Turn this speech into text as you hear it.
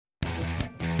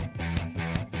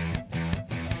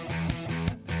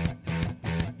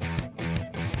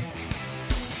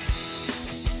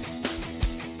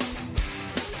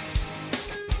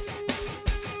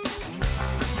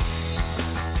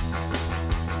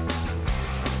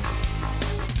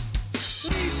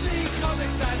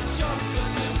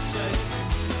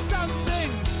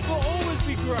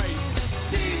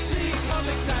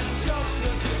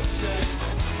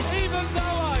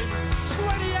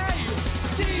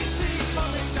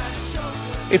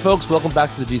Hey folks, welcome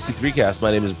back to the DC3cast. My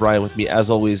name is Brian. With me, as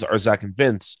always, are Zach and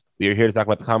Vince. We are here to talk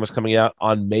about the comics coming out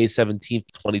on May 17th,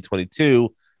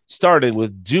 2022, starting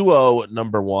with Duo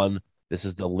 #1. This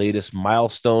is the latest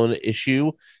milestone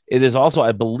issue. It is also,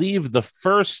 I believe, the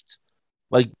first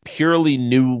purely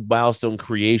new milestone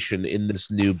creation in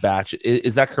this new batch.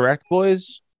 Is that correct,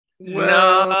 boys?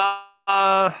 No,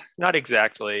 not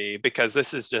exactly, because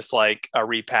this is just like a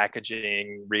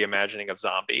repackaging, reimagining of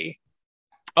Zombie.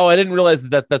 Oh, I didn't realize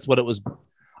that's what it was.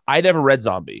 I never read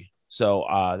Zombie, so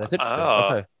that's interesting. Oh,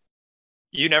 Okay.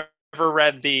 you never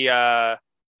read the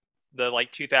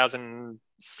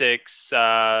 2006?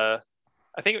 I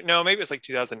think no, maybe it was like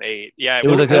 2008. Yeah, It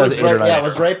was like It was 2008 or right. Yeah, 9. it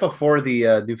was right before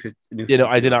the new.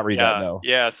 I did not read that. yeah, No.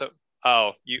 yeah. So,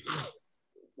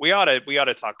 we ought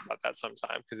to talk about that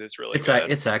sometime because it's really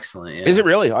good. It's excellent. Yeah. Is it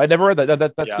really? I never read that.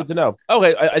 That's Yeah. good to know.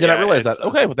 Okay, I did not realize that. it's,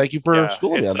 Okay, well, thank you for yeah,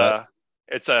 schooling me on that.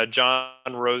 It's John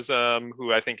Rosem,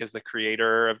 who I think is the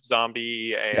creator of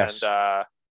Zombie, and Yes.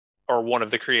 or one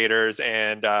of the creators,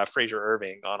 and Fraser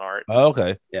Irving on art. Oh,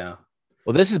 okay. Yeah.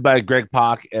 Well, this is by Greg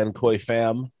Pak and Koi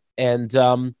Pham. And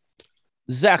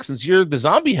Zach, since you're the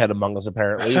zombie head among us,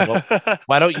 apparently,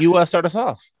 why don't you start us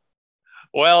off?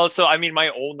 Well, so I mean, my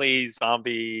only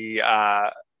zombie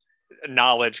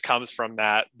knowledge comes from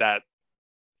that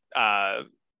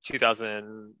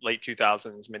late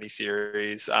 2000s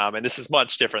miniseries, and this is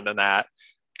much different than that.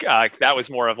 That was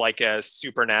more of like a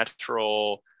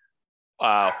supernatural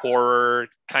horror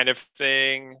kind of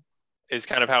thing, is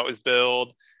kind of how it was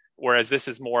billed, whereas this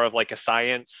is more of like a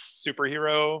science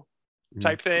superhero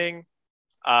type thing.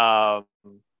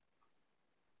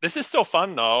 This is still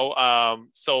fun though.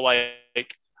 So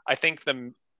like I think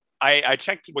I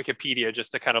checked Wikipedia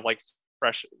just to kind of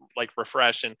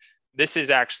refresh, and this is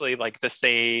actually like the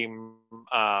same.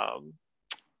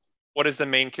 What is the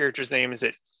main character's name? Is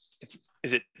it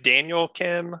Daniel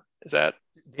Kim? Is that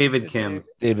David Kim?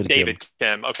 David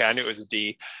Kim. Okay, I knew it was a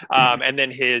D. And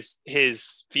then his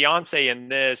fiance in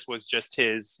this was just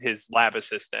his lab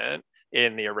assistant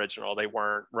in the original. They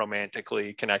weren't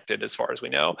romantically connected as far as we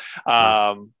know.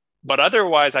 But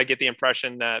otherwise, I get the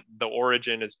impression that the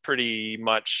origin is pretty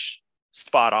much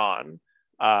spot on.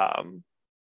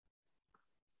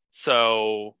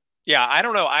 So yeah, I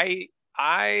don't know. I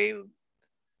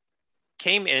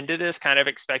came into this kind of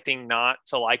expecting not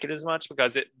to like it as much,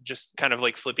 because it just kind of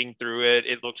like flipping through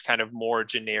it looked kind of more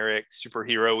generic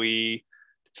superhero-y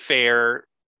fare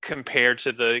compared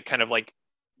to the kind of like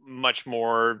much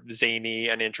more zany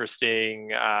and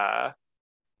interesting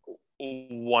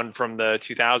one from the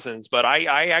 2000s. But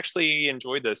I actually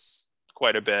enjoyed this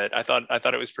quite a bit. I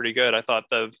thought it was pretty good. I thought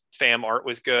the Pham art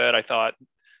was good. I thought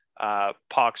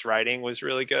Pak's writing was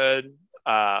really good.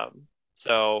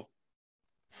 So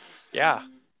yeah.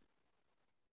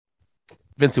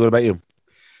 Vincey, what about you?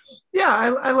 Yeah,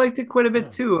 I liked it quite a bit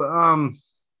too.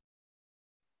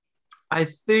 I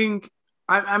think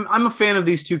I'm a fan of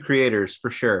these two creators for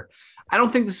sure. I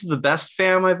don't think this is the best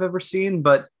Pham I've ever seen,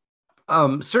 but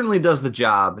certainly does the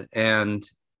job, and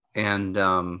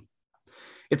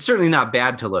it's certainly not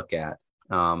bad to look at.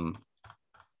 And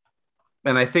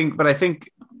I think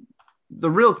the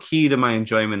real key to my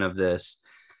enjoyment of this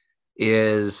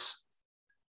is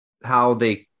how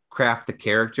they craft the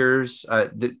characters.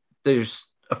 There's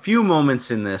a few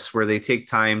moments in this where they take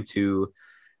time to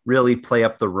really play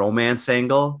up the romance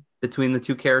angle between the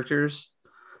two characters.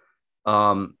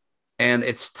 And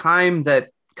it's time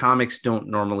that comics don't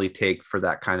normally take for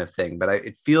that kind of thing. But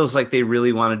it feels like they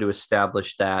really wanted to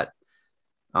establish that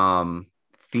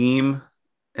theme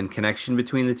and connection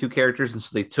between the two characters. And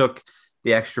so they took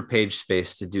the extra page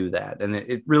space to do that. And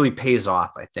it really pays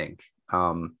off, I think.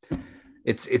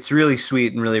 It's really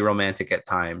sweet and really romantic at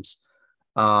times.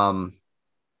 And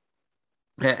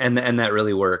that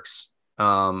really works.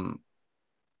 As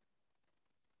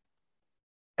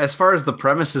far as the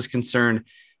premise is concerned,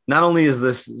 not only is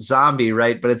this zombie,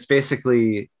 right, but it's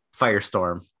basically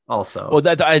Firestorm also. Well,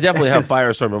 I definitely have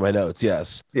Firestorm in my notes.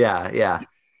 Yes. Yeah.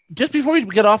 Just before we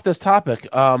get off this topic,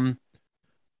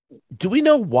 do we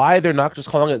know why they're not just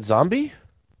calling it Zombie?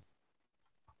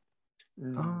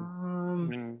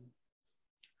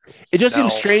 It just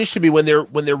seems strange to me when they're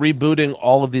rebooting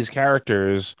all of these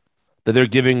characters that they're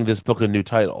giving this book a new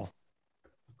title.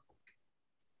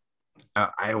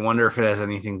 I wonder if it has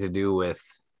anything to do with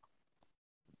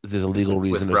the legal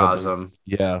reason with or Rosem. something.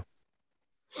 Yeah.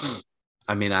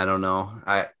 I mean, I don't know.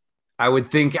 I would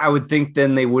think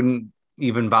then they wouldn't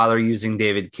even bother using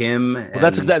David Kim. Well,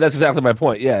 that's exactly my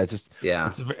point. Yeah, it's just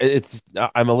it's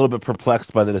I'm a little bit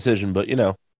perplexed by the decision, but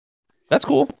that's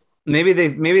cool. Maybe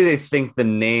they think the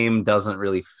name doesn't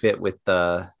really fit with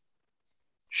the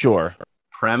sure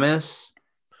premise.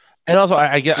 And also,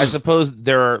 I suppose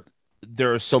there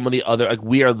are so many other, like,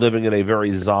 we are living in a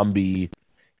very zombie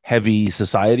heavy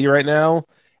society right now,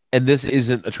 and this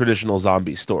isn't a traditional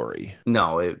zombie story.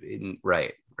 No,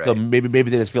 right. So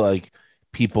maybe they just feel like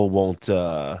people won't,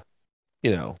 people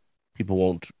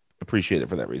won't appreciate it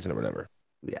for that reason or whatever.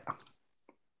 Yeah.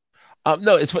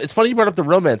 No, it's funny you brought up the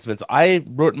romance, Vince. I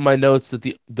wrote in my notes that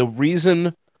the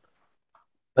reason,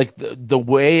 like the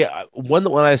way when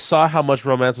I saw how much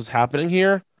romance was happening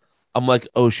here, I'm like,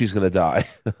 oh, she's gonna die.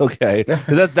 Okay, 'cause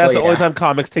that's Well, the only yeah. time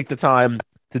comics take the time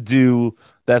to do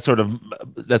that sort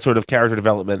of character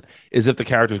development is if the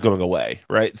character's going away,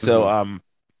 right? So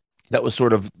that was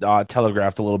sort of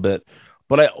telegraphed a little bit,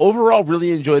 but I overall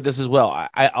really enjoyed this as well.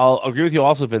 I'll agree with you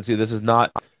also, Vinci. This is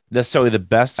not necessarily the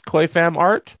best Koi Fam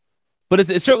art, but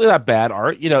it's certainly not bad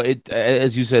art. You know, it,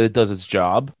 as you said, it does its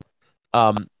job.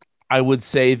 I would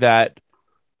say that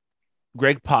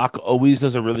Greg Pak always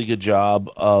does a really good job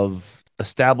of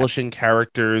establishing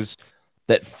characters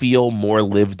that feel more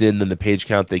lived in than the page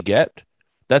count they get.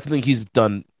 That's something he's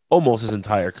done almost his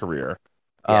entire career.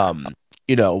 Yeah.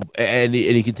 And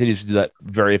he continues to do that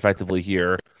very effectively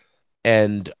here.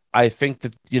 And I think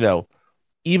that,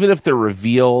 even if the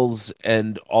reveals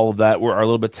and all of that are a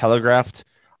little bit telegraphed,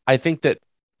 I think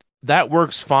that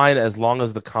works fine as long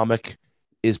as the comic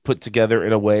is put together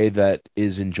in a way that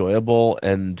is enjoyable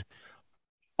and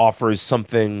offers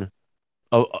something,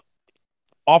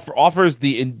 offers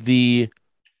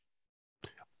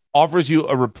you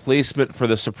a replacement for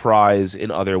the surprise in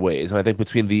other ways. And I think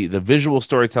between the visual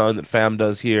storytelling that Fam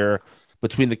does here,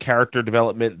 between the character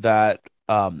development that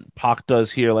Pac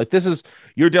does here, like,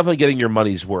 you're definitely getting your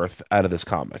money's worth out of this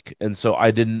comic. And so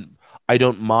I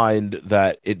don't mind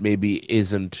that it maybe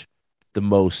isn't the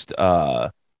most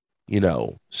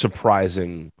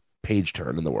surprising page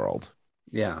turn in the world.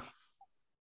 Yeah.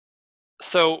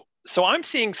 So I'm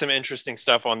seeing some interesting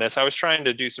stuff on this. I was trying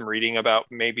to do some reading about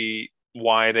maybe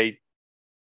why they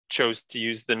chose to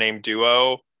use the name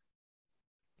Duo.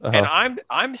 And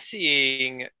I'm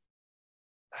seeing,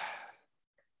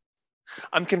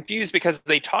 I'm confused because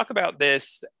they talk about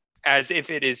this as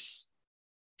if it is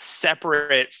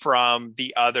separate from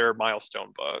the other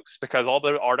Milestone books, because all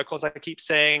the articles I keep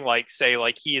saying, say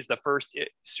he is the first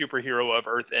superhero of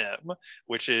Earth M,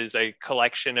 which is a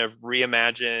collection of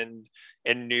reimagined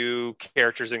and new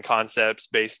characters and concepts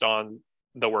based on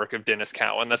the work of Dennis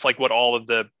Cowan. That's like what all of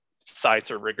the sites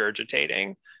are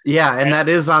regurgitating. Yeah, and that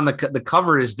is on the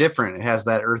cover is different. It has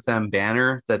that Earth M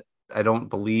banner that I don't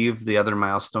believe the other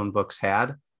Milestone books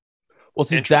had. Well,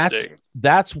 see,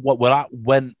 that's what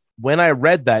when I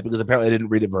read that, because apparently I didn't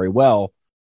read it very well,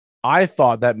 I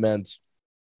thought that meant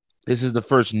this is the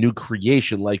first new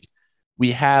creation. Like,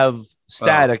 we have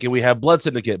Static and we have Blood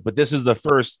Syndicate, but this is the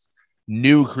first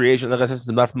new creation. Like I said,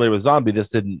 I'm not familiar with Zombie. This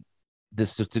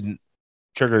just didn't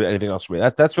trigger anything else for me.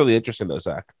 That's really interesting though,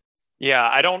 Zach.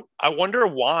 Yeah, I wonder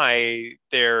why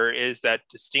there is that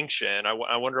distinction.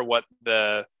 I wonder what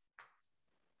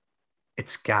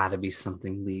it's got to be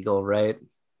something legal, right?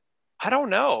 I don't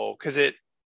know, because it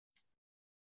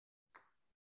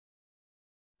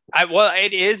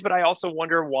is, but I also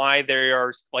wonder why they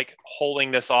are like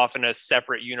holding this off in a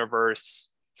separate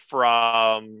universe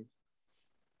from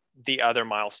the other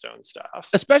Milestone stuff.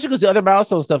 Especially because the other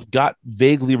Milestone stuff got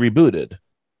vaguely rebooted.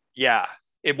 Yeah,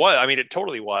 it was. I mean, it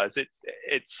totally was.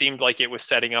 It seemed like it was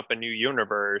setting up a new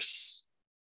universe,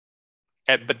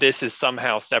 but this is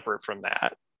somehow separate from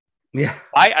that. Yeah.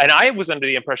 I was under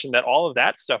the impression that all of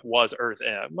that stuff was Earth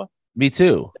M. Me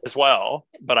too. As well,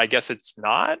 but I guess it's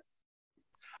not.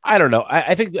 I don't know.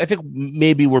 I think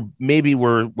maybe we're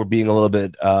being a little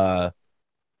bit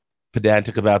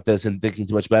pedantic about this and thinking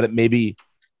too much about it. Maybe,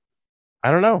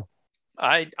 I don't know.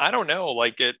 I don't know.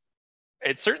 Like, it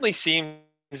certainly seems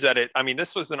that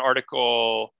this was an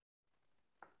article.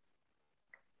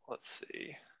 Let's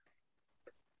see.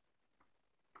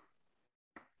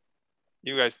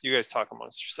 You guys talk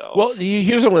amongst yourselves. Well,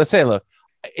 here's what I'm going to say. Look,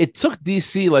 it took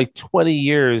DC like 20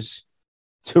 years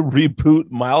to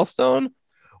reboot Milestone.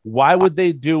 Why would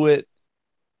they do it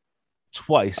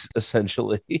twice,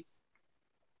 essentially?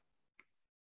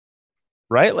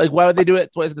 Right? Like, why would they do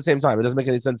it twice at the same time? It doesn't make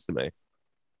any sense to me.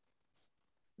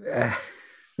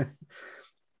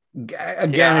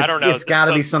 Again, I don't know. It's got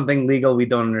to be something legal we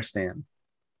don't understand.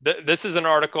 This is an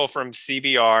article from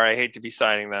CBR. I hate to be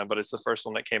citing them, but it's the first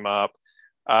one that came up.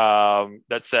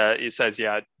 It says,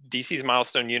 DC's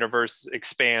Milestone universe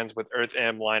expands with Earth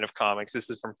M line of comics. This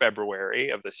is from February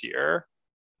of this year.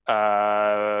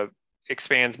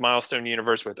 Expands Milestone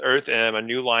universe with Earth M, a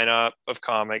new lineup of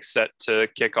comics set to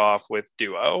kick off with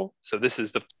Duo. So this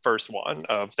is the first one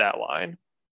of that line.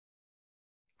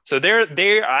 So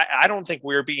I don't think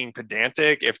we're being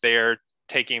pedantic if they're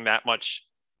taking that much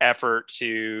effort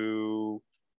to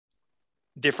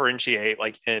differentiate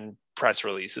like in press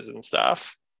releases and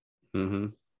stuff. Mm-hmm.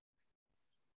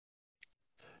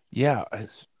 Yeah,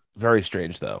 it's very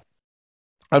strange though.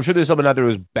 I'm sure there's someone out there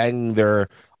who's banging their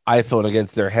iPhone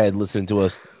against their head listening to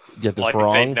us get this Like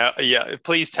wrong. Yeah,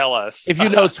 please tell us. If you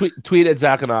know, tweet at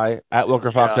Zach and I at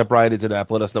Wilker Fox at Brian Needs an App.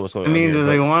 Let us know what's going on. I mean, here, do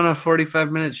they want a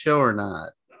 45-minute show or not?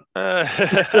 But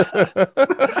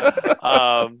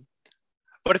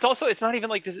it's not even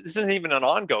like this isn't even an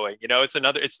ongoing,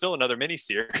 it's still another mini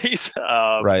series.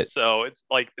 Right. So it's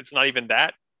like it's not even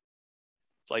that.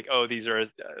 It's like, oh,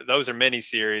 those are mini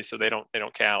series, so they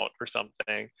don't count or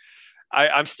something.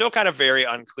 I'm still kind of very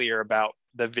unclear about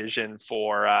the vision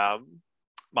for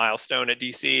Milestone at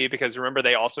DC, because remember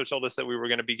they also told us that we were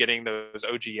going to be getting those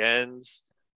OGNs.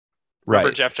 Remember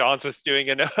right. Jeff Johns was doing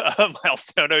a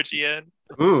Milestone OGN.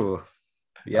 Ooh,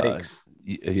 yikes!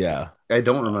 Yeah, I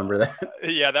don't remember that.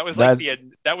 Yeah, that was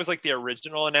like the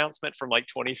original announcement from like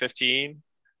 2015.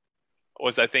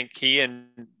 Was I think he and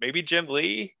maybe Jim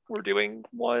Lee were doing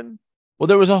one. Well,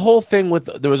 there was a whole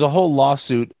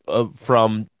lawsuit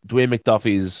from Dwayne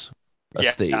McDuffie's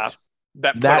estate. Yeah,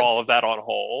 that put all of that on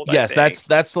hold. Yes,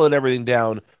 that's slowed everything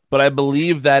down. But I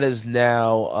believe that is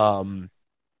now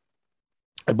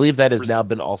now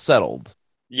been all settled.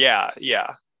 Yeah.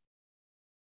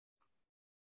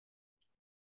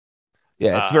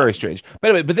 Yeah, it's very strange.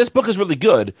 But anyway, this book is really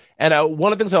good. And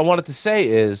one of the things I wanted to say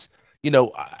is,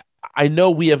 I know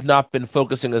we have not been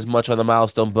focusing as much on the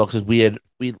Milestone books as we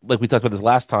talked about this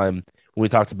last time when we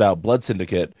talked about Blood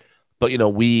Syndicate. But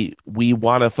we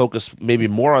want to focus maybe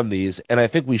more on these, and I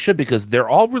think we should, because they're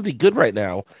all really good right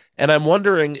now. And I'm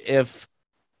wondering if,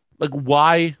 like,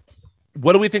 what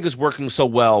do we think is working so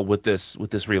well with this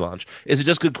relaunch? Is it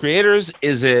just good creators?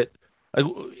 Is it like,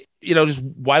 just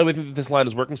why do we think that this line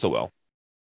is working so well?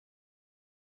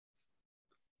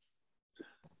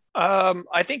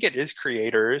 I think it is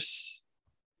creators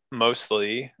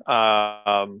mostly.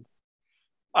 I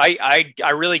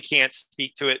really can't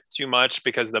speak to it too much,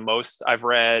 because the most I've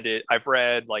read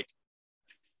like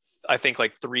I think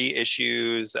like 3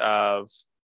 issues of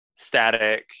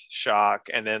Static Shock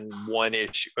and then 1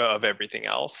 issue of everything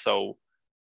else. So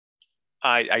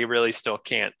I really still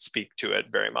can't speak to it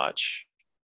very much.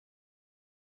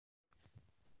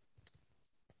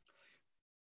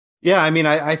 Yeah, I mean,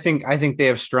 I think they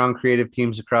have strong creative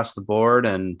teams across the board,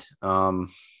 and I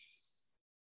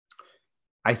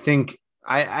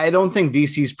don't think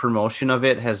DC's promotion of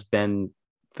it has been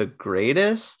the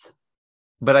greatest,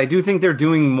 but I do think they're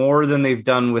doing more than they've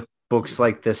done with books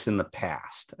like this in the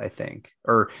past. I think,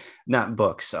 or not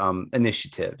books,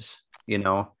 initiatives.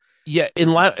 Yeah,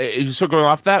 so going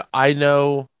off that, I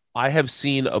know I have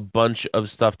seen a bunch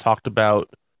of stuff talked about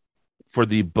for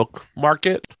the book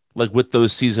market, like with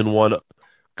those season 1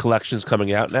 collections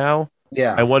coming out now.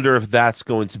 Yeah. I wonder if that's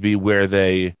going to be where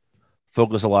they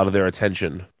focus a lot of their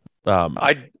attention.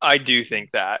 I do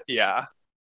think that, yeah.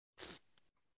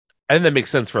 I think that makes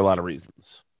sense for a lot of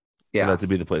reasons. Yeah. For that to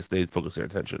be the place they focus their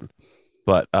attention.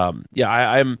 But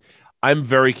I'm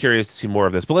very curious to see more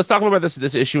of this. But let's talk about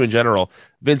this issue in general.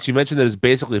 Vince, you mentioned that it's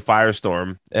basically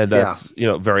Firestorm, and that's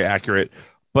very accurate.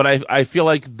 But I feel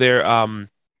like they're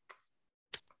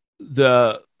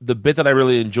the bit that I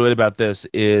really enjoyed about this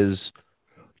is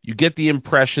you get the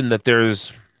impression that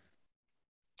there's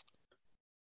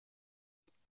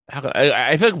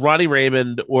I feel like Ronnie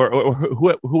Raymond or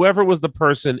whoever was the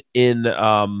person in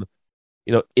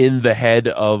in the head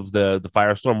of the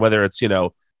Firestorm, whether it's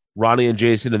Ronnie and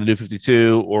Jason in the New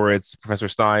 52 or it's Professor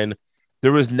Stein,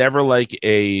 there was never like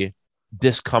a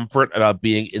discomfort about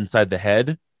being inside the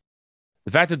head.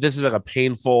 The fact that this is like a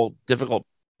painful, difficult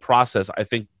process, I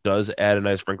think, does add a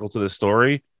nice wrinkle to the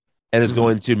story, and is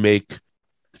going to make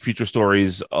future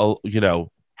stories,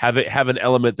 have an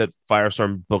element that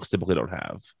Firestorm books typically don't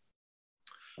have.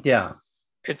 Yeah,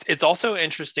 it's also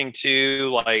interesting too,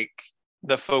 like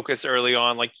the focus early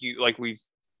on, like we've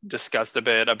discussed a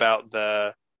bit about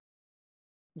the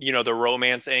the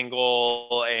romance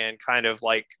angle and kind of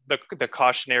like the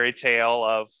cautionary tale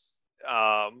of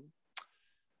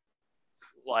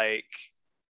like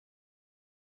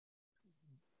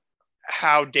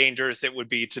how dangerous it would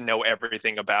be to know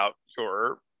everything about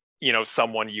your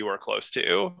someone you are close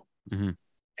to. Mm-hmm.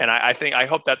 And I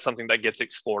hope that's something that gets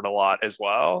explored a lot as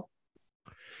well.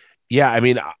 Yeah, I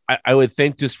mean, I would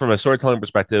think, just from a storytelling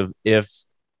perspective, if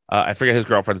I forget his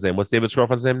girlfriend's name. What's David's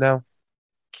girlfriend's name now?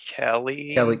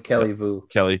 Kelly Vu.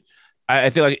 Kelly. I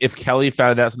feel like if Kelly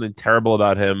found out something terrible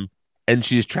about him and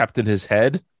she's trapped in his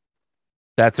head,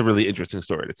 that's a really interesting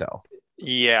story to tell.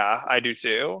 Yeah, I do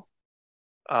too.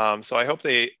 So I hope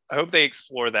they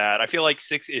explore that. I feel like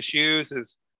 6 issues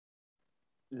is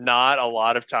not a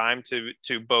lot of time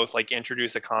to both like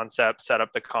introduce a concept, set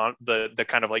up the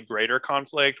kind of like greater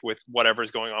conflict with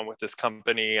whatever's going on with this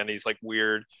company and these like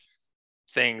weird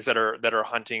things that are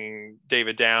hunting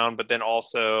David down, but then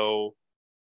also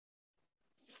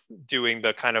doing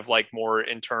the kind of like more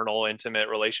internal, intimate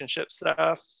relationship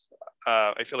stuff.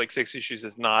 I feel like 6 issues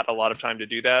is not a lot of time to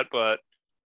do that, but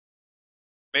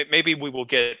maybe we will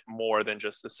get more than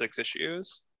just the 6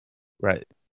 issues. Right.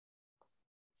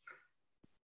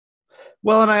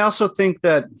 Well, and I also think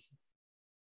that,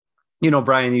 you know,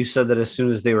 Brian, you said that as soon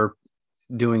as they were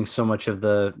doing so much of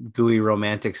the gooey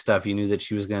romantic stuff, you knew that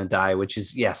she was going to die, which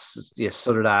is yes,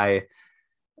 so did I.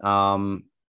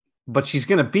 But she's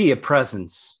going to be a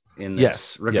presence in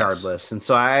this regardless. Yes. And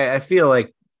so I feel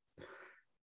like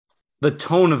the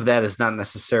tone of that is not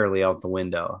necessarily out the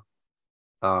window.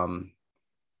 And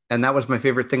that was my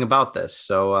favorite thing about this.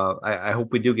 So I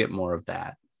hope we do get more of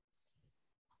that.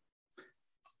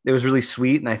 It was really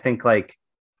sweet. And I think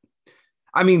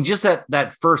just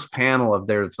that first panel of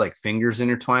their like fingers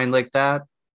intertwined like that,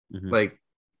 like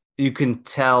you can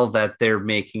tell that they're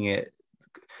making it.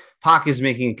 Pac is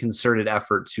making a concerted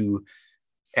effort to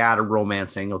add a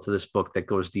romance angle to this book that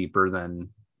goes deeper than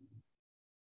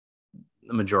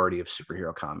the majority of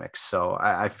superhero comics. So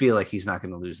I feel like he's not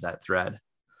going to lose that thread.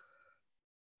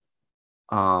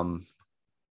 One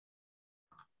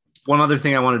other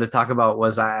thing I wanted to talk about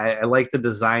was I like the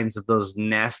designs of those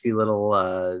nasty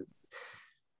little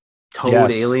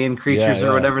toad alien creatures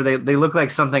or whatever. They look like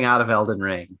something out of Elden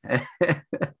Ring.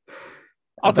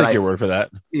 I'll take your word for that.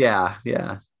 Yeah.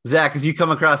 Zach, have you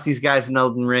come across these guys in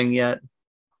Elden Ring yet?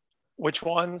 Which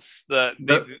ones that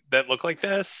look like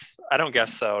this? I don't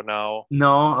guess so.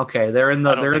 No. Okay. They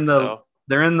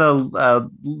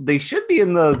should be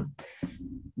in the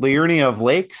Liurnia of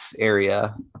Lakes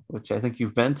area, which I think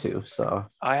you've been to. So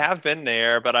I have been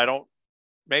there, but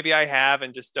maybe I have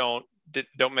and just don't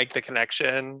make the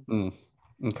connection.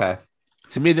 Okay.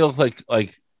 To me, they look like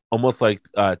almost like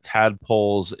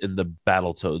tadpoles in the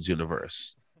Battletoads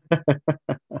universe.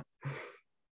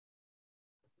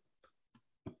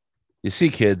 You see,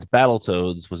 kids,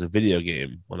 Battletoads was a video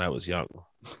game when I was young.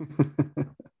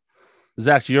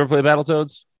 Zach, did you ever play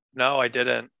Battletoads? No, I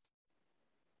didn't.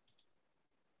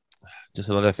 Just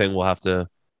another thing we'll have to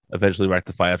eventually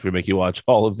rectify after we make you watch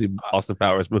all of the Austin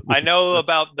Powers movies. I know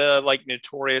about the like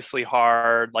notoriously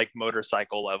hard like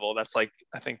motorcycle level. That's like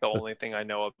I think the only thing I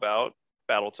know about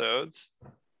Battletoads.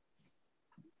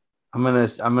 I'm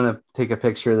gonna take a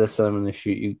picture of this and I'm gonna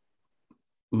shoot you.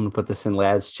 I'm gonna put this in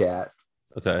Lad's chat.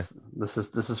 Okay. This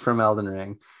is from Elden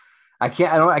Ring. I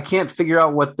can't figure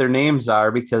out what their names are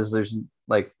because there's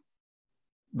like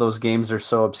those games are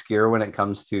so obscure when it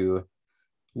comes to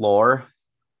lore.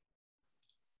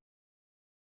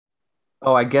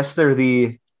 Oh, I guess they're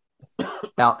the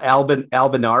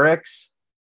Albinarix.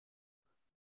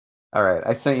 All right,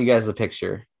 I sent you guys the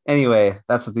picture. Anyway,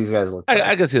 that's what these guys look like.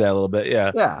 I can see that a little bit.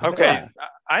 Yeah. Okay. Yeah.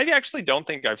 I actually don't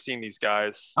think I've seen these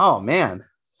guys. Oh man.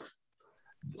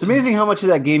 It's amazing how much of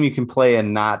that game you can play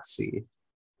and not see.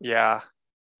 Yeah.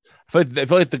 I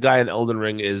feel like the guy in Elden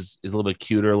Ring is a little bit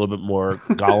cuter, a little bit more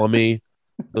Gollum-y,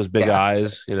 those big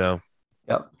eyes, you know.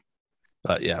 Yep.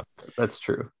 But yeah, that's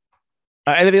true.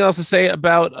 Anything else to say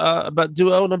about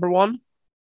Duo number 1?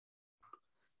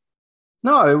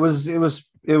 No, it was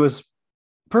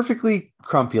perfectly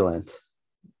crumpulent.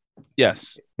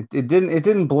 Yes. It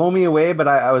didn't blow me away, but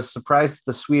I was surprised at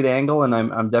the sweet angle, and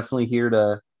I'm definitely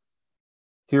here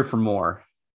for more,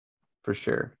 for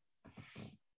sure.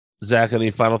 Zach, any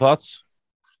final thoughts?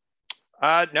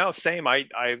 No, same. I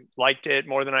liked it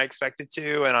more than I expected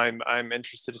to, and I'm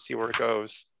interested to see where it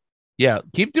goes. Yeah,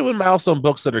 keep doing milestone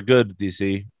books that are good,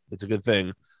 DC. It's a good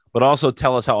thing. But also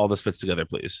tell us how all this fits together,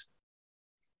 please.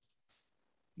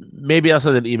 Maybe I'll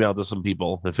send an email to some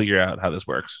people and figure out how this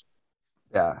works.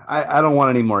 Yeah, I don't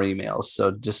want any more emails.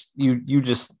 So just you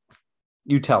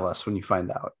tell us when you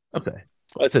find out. Okay.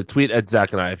 Well, I said tweet at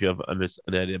Zach and I if you have an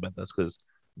idea about this, because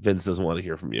Vince doesn't want to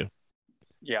hear from you.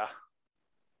 Yeah.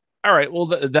 All right. Well,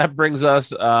 that brings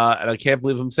us, and I can't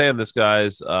believe I'm saying this,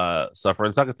 guys. Suffer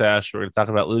and Succotash. We're going to talk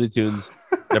about Looney Tunes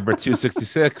number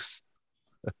 266.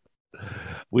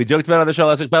 We joked about it on the show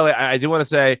last week. By the way, I do want to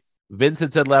say Vince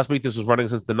had said last week this was running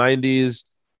since the 90s.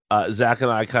 Zach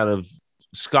and I kind of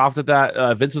scoffed at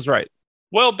that. Vince was right.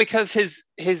 Well, because his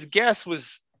guess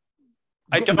was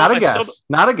not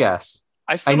a guess.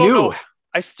 I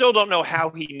still don't know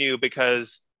how he knew,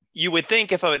 because you would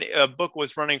think if a book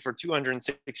was running for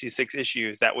 266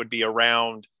 issues, that would be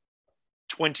around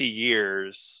 20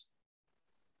 years.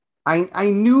 I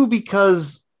knew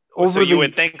because you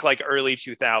would think like early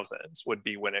 2000s would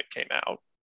be when it came out.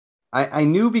 I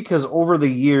knew because over the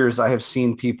years I have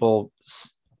seen people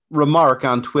remark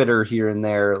on Twitter here and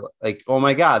there, like, oh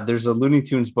my God, there's a Looney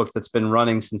Tunes book that's been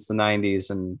running since the 90s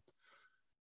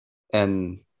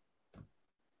and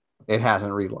it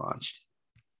hasn't relaunched.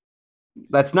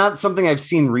 That's not something I've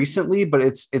seen recently, but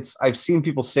I've seen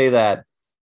people say that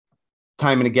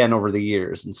time and again over the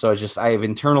years. And so I have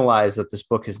internalized that this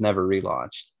book has never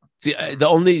relaunched. See, the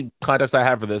only context I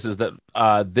have for this is that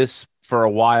this, for a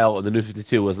while, in the New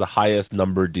 52 was the highest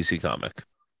numbered DC comic.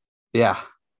 Yeah.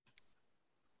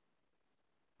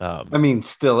 I mean,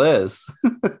 still is.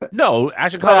 No,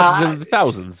 Action Comics is in the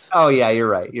thousands. Oh yeah, you're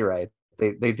right.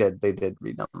 They did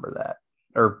renumber that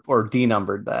or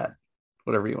denumbered that,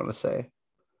 whatever you want to say.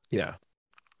 Yeah,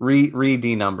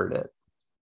 denumbered it.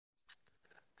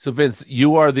 So Vince,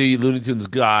 you are the Looney Tunes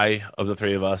guy of the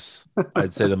three of us.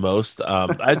 I'd say the most.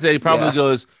 I'd say probably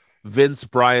goes Vince,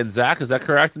 Brian, Zach. Is that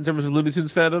correct in terms of Looney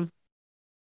Tunes fandom?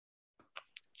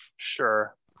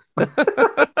 Sure.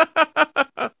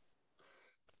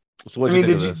 So what did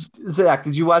you think of this? Zach,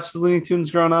 did you watch the Looney Tunes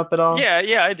growing up at all?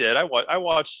 Yeah, I did. I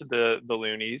watched the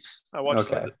Loonies. I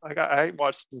watched I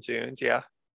watched some tunes, yeah.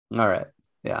 All right.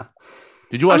 Yeah.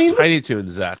 Did you watch Tiny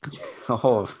Toons, Zach?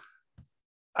 Oh.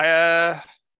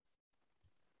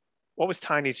 What was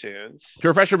Tiny Toons? To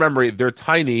refresh your memory, they're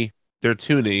tiny, they're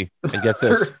toony, and get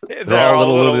this. they're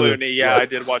all little loony. Yeah, I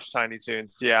did watch Tiny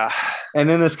Toons. Yeah. And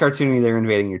in this cartoony, they're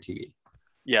invading your TV.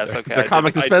 Yes, okay. They're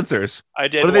comic dispensers. I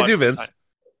did. What do they do, Vince?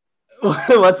 What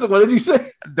did you say?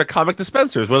 They're comic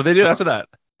dispensers. What do they do after that?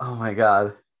 Oh my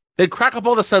God. They crack up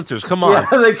all the sensors. Come on.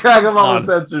 Yeah, they crack up all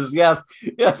the sensors.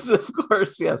 Yes, of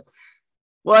course, yes.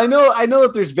 Well, I know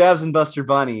that there's Babs and Buster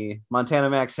Bunny. Montana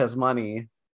Max has money.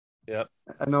 Yep.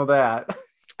 I know that.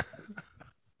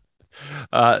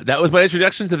 That was my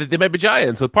introduction to the They Might Be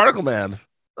Giants with Particle Man.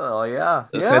 Oh yeah.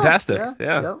 That's fantastic.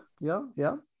 Yeah.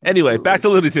 Anyway, Absolutely. back to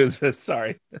Looney Tunes.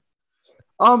 Sorry.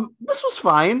 This was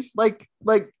fine. Like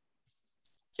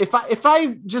if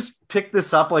I just pick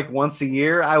this up like once a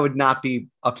year, I would not be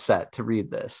upset to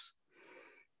read this.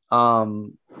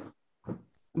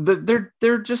 They're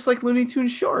just like Looney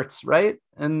Tunes shorts, right?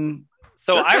 And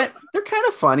so they're kind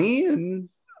of funny, and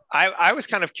I was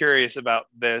kind of curious about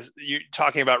this. You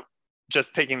talking about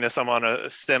just picking this up on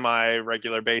a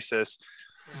semi-regular basis.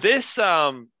 This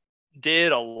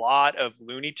did a lot of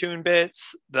Looney Tune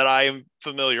bits that I am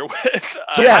familiar with.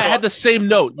 So I had the same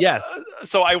note. Yes.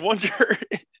 So I wonder.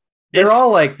 They're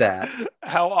all like that.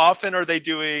 How often are they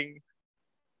doing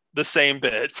the same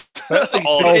bits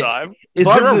all the time? Is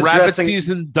there a rabbit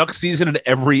season, duck season in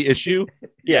every issue?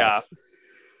 Yeah.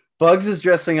 Bugs is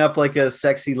dressing up like a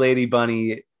sexy lady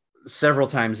bunny several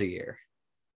times a year.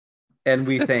 And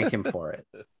we thank him for it.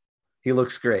 He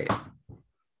looks great.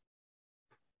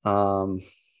 No,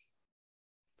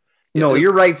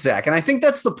 you're right, Zach. And I think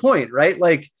that's the point, right?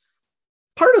 Like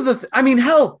part of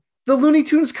hell, the Looney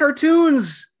Tunes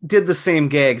cartoons did the same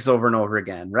gags over and over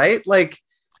again, right? Like,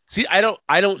 see, I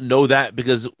don't know that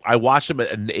because I watched them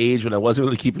at an age when I wasn't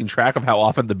really keeping track of how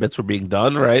often the bits were being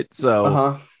done, right?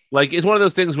 So, like, it's one of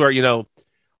those things where,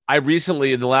 I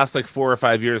recently, in the last like 4 or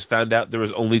 5 years, found out there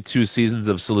was only 2 seasons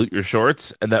of Salute Your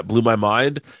Shorts, and that blew my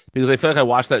mind because I feel like I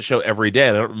watched that show every day,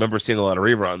 and I don't remember seeing a lot of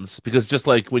reruns because just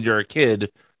like when you're a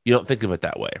kid, you don't think of it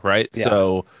that way, right? Yeah.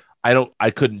 So I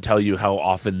couldn't tell you how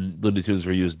often Looney Tunes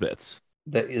reused bits.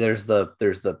 There's the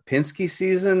Pinsky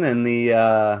season and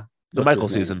the Michael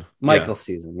season. Michael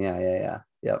season. Yeah.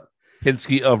 Yep.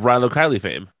 Pinsky of Rilo Kiley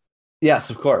fame. Yes,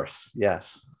 of course.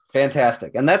 Yes.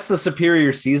 Fantastic. And that's the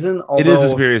superior season. It is the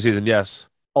superior season, yes.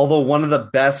 Although one of the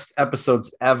best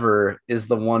episodes ever is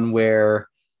the one where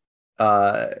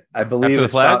I believe After the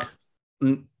Flag?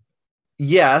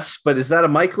 Yes, but is that a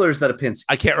Michael or is that a Pinsky?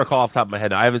 I can't recall off the top of my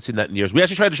head. I haven't seen that in years. We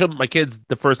actually tried to show my kids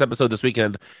the first episode this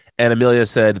weekend, and Amelia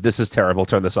said, "This is terrible.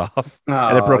 Turn this off."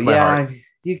 And it broke my heart.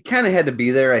 You kind of had to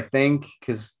be there, I think,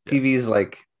 because TV's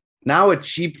like now a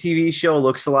cheap TV show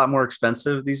looks a lot more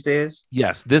expensive these days.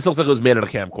 Yes, this looks like it was made in a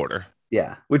camcorder.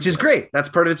 Yeah, which is great. That's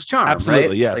part of its charm. Absolutely,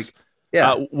 right? Yes. Like,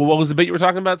 yeah. What was the bit you were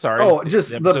talking about? Sorry. Oh, just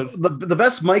the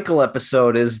best Michael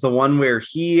episode is the one where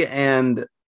he and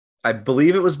I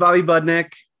believe it was Bobby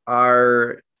Budnick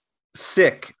are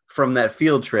sick from that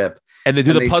field trip. And they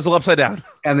do the puzzle upside down.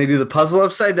 And they do the puzzle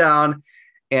upside down.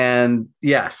 And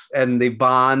yes, and they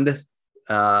bond.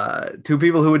 2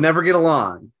 people who would never get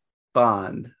along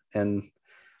bond. And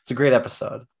it's a great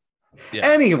episode. Yeah.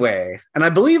 Anyway, and I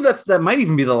believe that might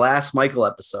even be the last Michael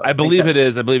episode. I believe it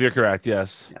is. I believe you're correct.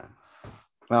 Yes. Yeah.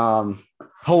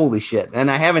 Holy shit. And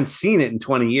I haven't seen it in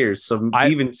 20 years. So to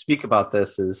even speak about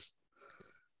this is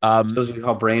shows you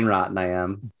how brain rotten I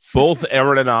am. Both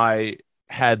Aaron and I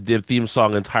had the theme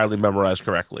song entirely memorized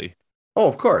correctly. Oh,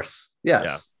 of course.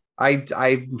 Yes. Yeah.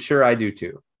 I'm sure I do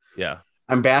too. Yeah.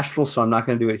 I'm bashful, so I'm not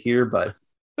going to do it here, but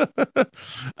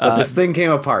this thing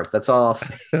came apart. That's all I'll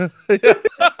say.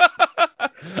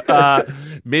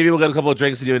 Maybe we'll get a couple of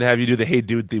drinks in you and have you do the Hey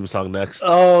Dude theme song next.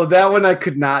 Oh, that one I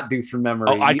could not do from memory.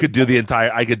 Oh, I could do the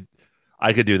entire. I could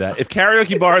do that. If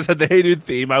karaoke bars had the Hey Dude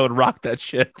theme, I would rock that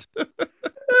shit.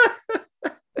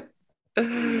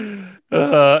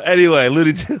 Anyway,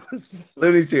 Looney Tunes.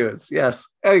 Looney Tunes. Yes.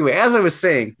 Anyway, as I was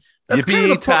saying, that's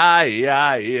kind of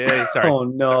yeah. Sorry. Oh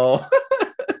no.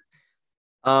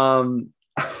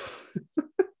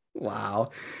 Wow.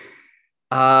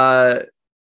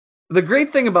 The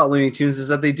great thing about Looney Tunes is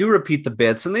that they do repeat the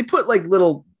bits and they put like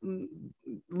little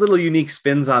unique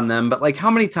spins on them. But like,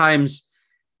 how many times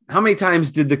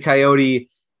did the coyote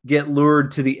get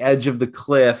lured to the edge of the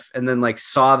cliff and then like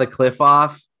saw the cliff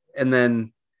off, and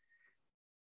then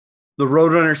the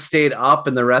Roadrunner stayed up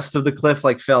and the rest of the cliff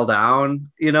like fell down?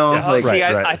 You know, like, see,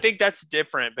 I think that's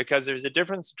different because there's a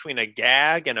difference between a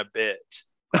gag and a bit.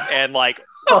 And like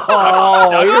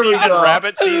duck season,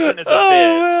 rabbit season is a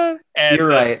bit. And you're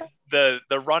right. The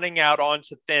running out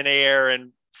onto thin air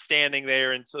and standing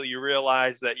there until you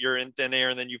realize that you're in thin air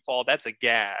and then you fall, that's a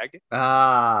gag.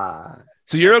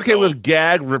 So you're okay with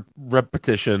gag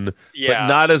repetition, but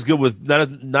not as good with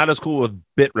not as cool with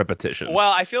bit repetition.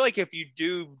 Well, I feel like if you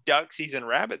do duck season,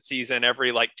 rabbit season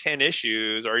every like 10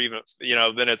 issues, or even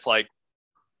then it's like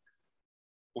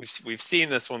we've seen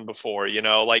this one before,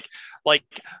 like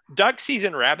duck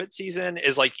season, rabbit season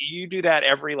is like you do that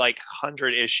every like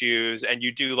 100 issues, and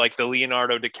you do like the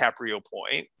Leonardo DiCaprio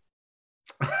point.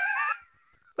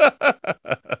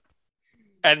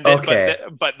 And then,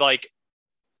 but like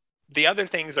the other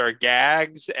things are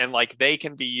gags, and like they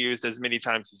can be used as many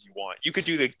times as you want. You could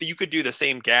do the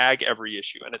same gag every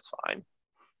issue, and it's fine.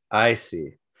 I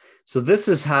see. So this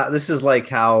is like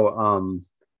how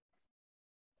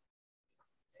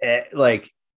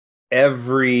like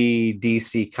every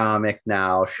DC comic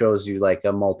now shows you like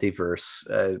a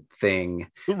multiverse thing,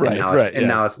 right?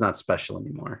 Now it's not special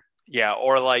anymore. Yeah,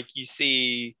 or like you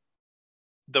see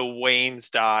the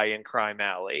Waynes die in Crime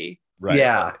Alley. Right.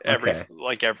 Yeah.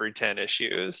 Every 10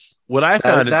 issues. What I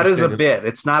found that is a bit.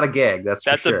 It's not a gag. That's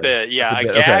a bit. Yeah.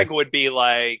 A gag would be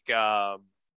like the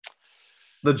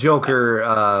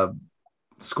Joker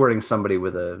squirting somebody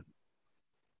with a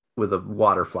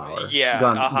water flower. Yeah.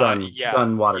 Gun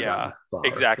water gun. Flower,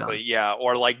 exactly. Gun. Yeah.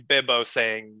 Or like Bibbo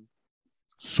saying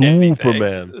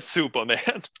Superman.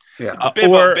 Yeah.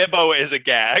 Bibbo is a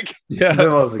gag. Yeah.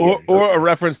 Or a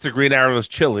reference to Green Arrow's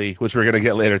chili, which we're going to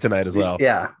get later tonight as well.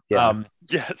 Yeah.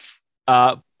 Yes.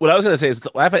 What I was going to say is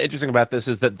what I find interesting about this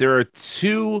is that there are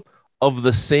two of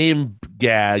the same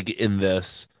gag in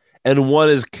this, and one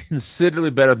is considerably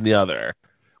better than the other,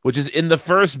 which is in the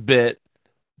first bit.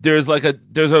 There's a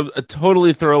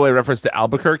totally throwaway reference to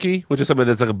Albuquerque, which is something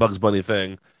that's like a Bugs Bunny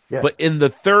thing. Yeah. But in the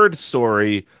third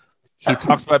story, he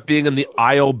talks about being in the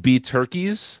I'll Be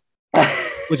Turkeys,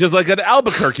 which is like an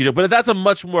Albuquerque joke, but that's a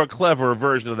much more clever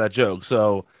version of that joke.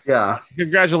 So yeah,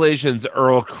 congratulations,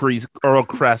 Earl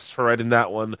Kress, for writing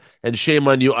that one, and shame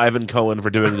on you, Ivan Cohen, for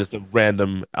doing just a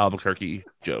random Albuquerque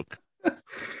joke.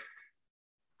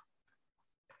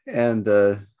 And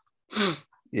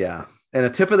yeah. And a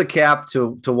tip of the cap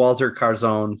to Walter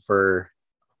Carzone for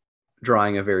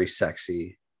drawing a very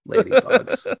sexy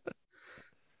ladybugs.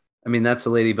 I mean, that's the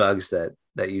ladybugs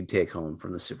that you'd take home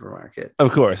from the supermarket.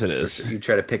 Of course it is. You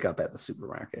try to pick up at the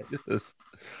supermarket.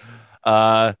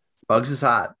 Bugs is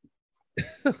hot.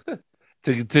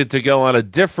 to go on a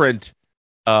different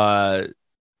animated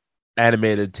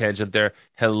tangent there.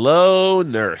 Hello,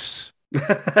 Nurse.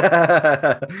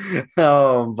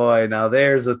 Oh boy, now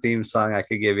there's a theme song I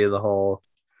could give you the whole.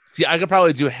 See, I could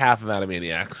probably do half of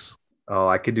Animaniacs. Oh,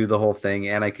 I could do the whole thing,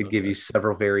 and I could give you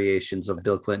several variations of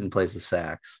Bill Clinton plays the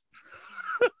sax.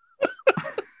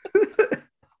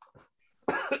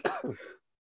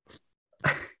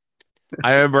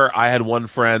 I remember I had one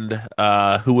friend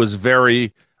who was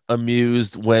very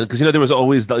amused because there was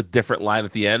always the different line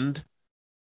at the end.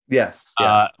 Yes.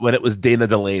 Yeah. When it was Dana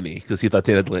Delaney, because he thought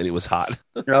Dana Delaney was hot.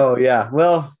 Oh yeah.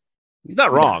 Well, he's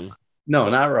not wrong. Yes. No,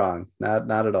 not wrong.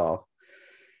 Not at all.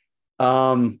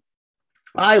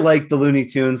 I like the Looney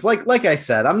Tunes. Like I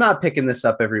said, I'm not picking this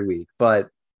up every week, but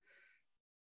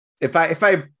if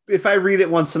I read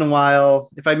it once in a while,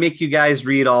 if I make you guys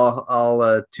read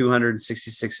all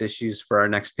 266 issues for our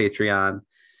next Patreon,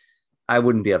 I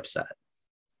wouldn't be upset.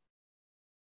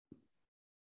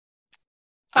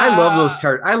 I love those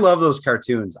I love those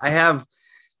cartoons. I have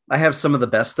some of the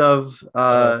best of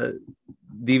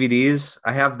DVDs.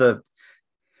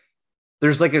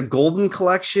 There's like a golden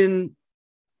collection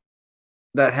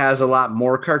that has a lot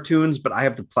more cartoons, but I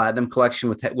have the platinum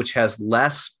collection which has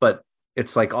less, but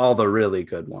it's like all the really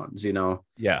good ones, you know?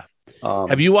 Yeah.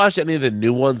 Have you watched any of the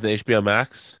new ones on HBO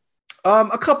Max?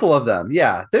 A couple of them.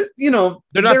 Yeah. They're not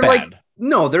bad. Like,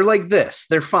 no, they're like this.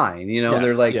 They're fine. You know, Yes,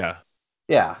 they're like,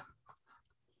 yeah.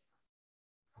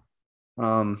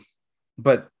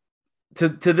 But to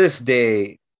this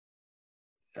day,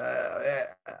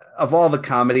 of all the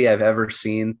comedy I've ever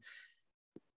seen,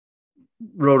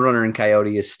 Roadrunner and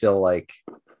Coyote is still like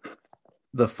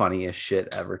the funniest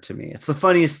shit ever to me. It's the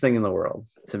funniest thing in the world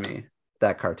to me,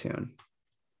 that cartoon.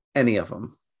 Any of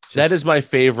them. That is my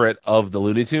favorite of the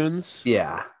Looney Tunes.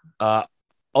 Yeah.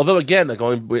 Although again, like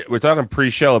we're talking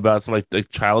pre-show about some like the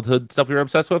childhood stuff we were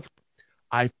obsessed with.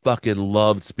 I fucking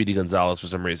loved Speedy Gonzalez for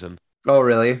some reason. Oh,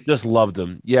 really? Just loved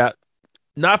him. Yeah.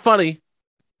 Not funny.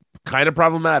 Kind of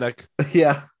problematic.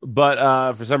 Yeah.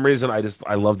 But for some reason,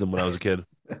 I loved him when I was a kid.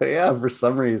 Yeah, for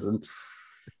some reason.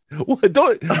 Well,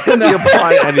 don't be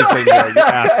applying anything there, you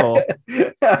asshole.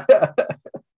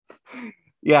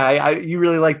 Yeah, you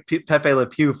really like Pepe Le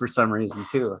Pew for some reason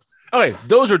too. Okay,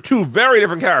 those are two very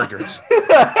different characters.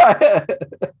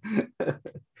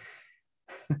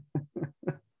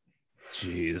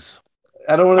 Jeez.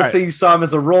 I don't want to say you saw him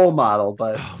as a role model,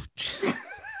 but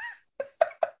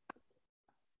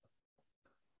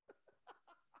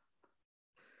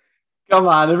come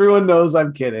on, everyone knows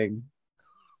I'm kidding.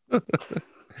 You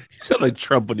sound like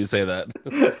Trump when you say that.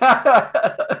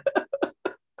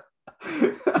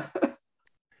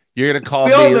 You're gonna call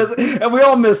me, and we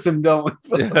all miss him, don't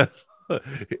we? Yes.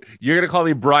 You're gonna call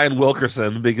me Brian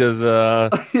Wilkerson because,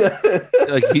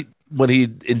 like when he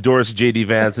endorsed JD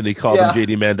Vance and he called him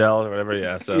JD Mandel or whatever.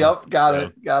 Yeah. So. Yep. Got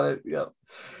it. Yep.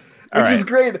 Which is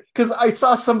great because I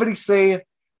saw somebody say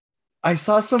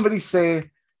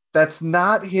that's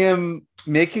not him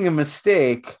making a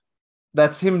mistake.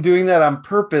 That's him doing that on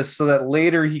purpose so that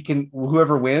later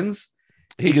whoever wins.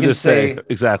 He can just say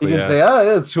exactly. He can say, "Oh,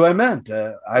 that's who I meant.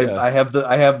 I have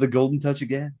the golden touch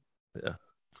again." Yeah.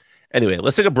 Anyway,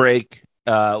 let's take a break.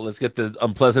 Let's get the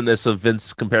unpleasantness of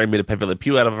Vince comparing me to Pepe Le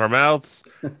Pew out of our mouths,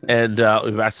 and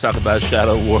we're back to talk about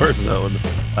Shadow War Zone.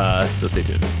 So stay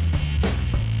tuned.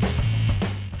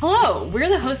 Hello, we're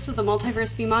the hosts of the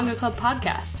Multiversity Manga Club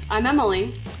podcast. I'm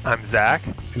Emily. I'm Zach.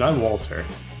 And I'm Walter.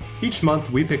 Each month,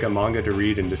 we pick a manga to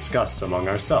read and discuss among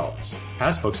ourselves.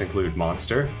 Past books include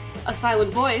Monster, A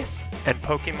Silent Voice, and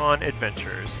Pokemon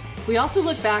Adventures. We also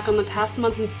look back on the past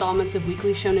month's installments of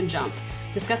Weekly Shonen Jump,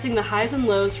 discussing the highs and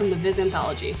lows from the Viz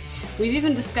anthology. We've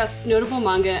even discussed notable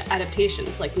manga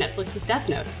adaptations like Netflix's Death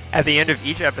Note. At the end of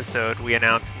each episode, we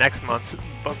announce next month's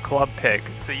book club pick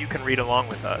so you can read along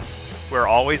with us. We're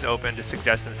always open to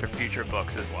suggestions for future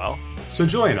books as well. So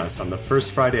join us on the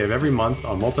first Friday of every month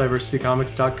on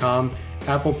multiversitycomics.com,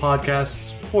 Apple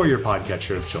Podcasts, or your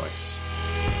podcatcher of choice.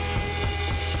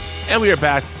 And we are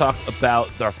back to talk about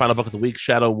our final book of the week,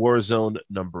 Shadow War Zone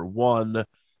 #1.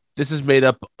 This is made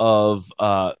up of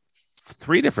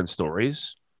 3 different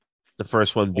stories. The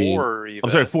first one being... Four.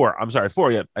 I'm sorry,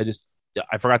 4. Yeah, I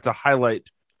forgot to highlight...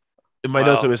 In my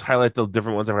notes, I always highlight the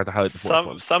different ones. I forgot to highlight the fourth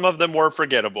one. Some of them were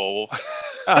forgettable.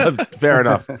 Fair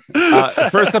enough.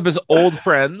 First up is Old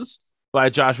Friends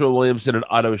by Joshua Williamson and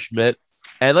Otto Schmidt.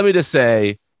 And let me just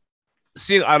say,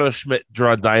 seeing Otto Schmidt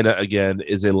draw Dinah again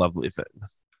is a lovely thing.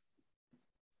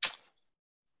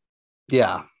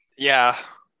 Yeah. Yeah.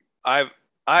 I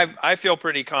feel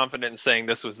pretty confident in saying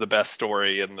this was the best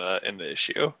story in the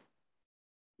issue.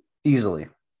 Easily.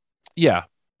 Yeah.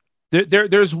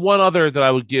 There's one other that I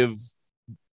would give.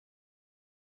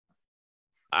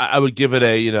 I would give it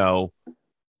a, on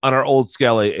our old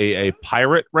scale, a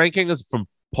pirate ranking is from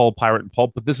Pulp, Pirate, and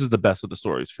Pulp, but this is the best of the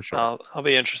stories for sure. I'll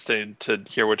be interested to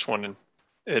hear which one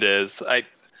it is.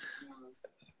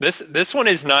 This one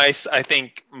is nice. I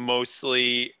think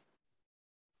mostly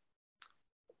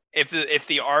if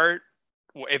it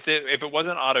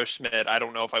wasn't Otto Schmidt, I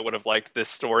don't know if I would have liked this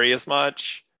story as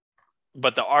much.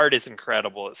 But the art is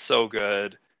incredible. It's so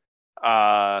good.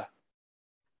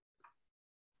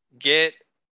 Get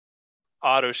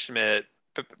Otto Schmidt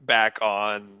back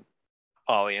on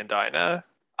Ollie and Dinah.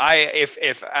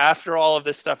 If after all of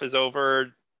this stuff is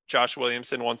over, Josh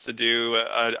Williamson wants to do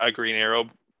a Green Arrow,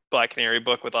 Black Canary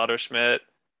book with Otto Schmidt,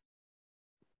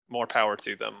 more power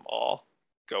to them all.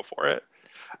 Go for it.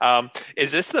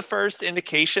 Is this the first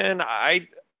indication?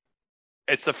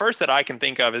 It's the first that I can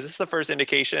think of. Is this the first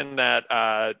indication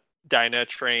that Dinah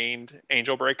trained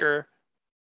Angel Breaker?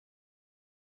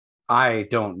 I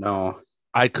don't know.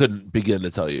 I couldn't begin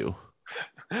to tell you.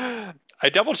 I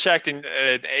double checked, and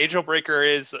Angel Breaker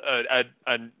is a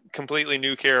completely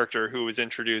new character who was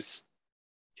introduced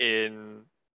in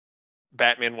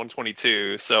Batman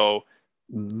 122. So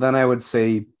Then I would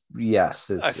say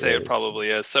yes. I say it probably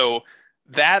is. So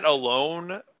that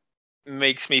alone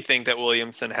makes me think that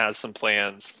Williamson has some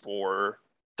plans for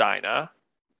Dinah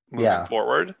moving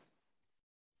forward,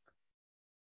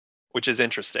 which is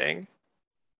interesting.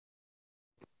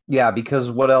 Yeah, because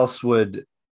what else would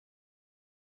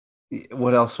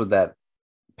that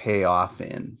pay off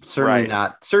in?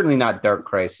 Certainly not Dark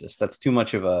Crisis. That's too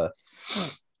much of a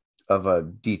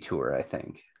detour, I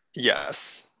think.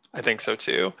 Yes, I think so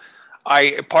too.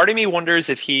 Part of me wonders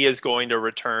if he is going to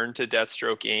return to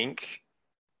Deathstroke Inc.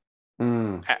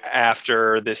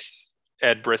 After this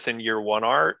Ed Brisson year 1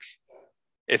 arc.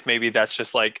 If maybe that's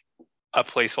just like a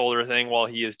placeholder thing while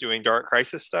he is doing Dark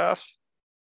Crisis stuff.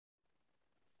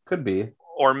 Could be.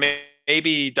 Or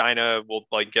maybe Dinah will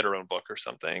like get her own book or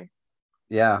something.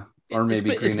 Yeah. Or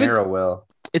maybe Green Arrow will.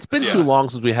 It's been too long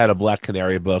since we had a Black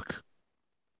Canary book.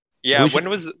 Yeah, when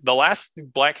was the last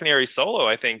Black Canary solo?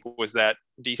 I think was that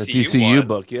DCU one.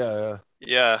 Book.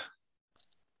 Yeah.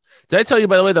 Did I tell you,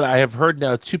 by the way, that I have heard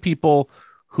now 2 people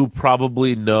who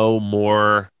probably know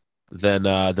more than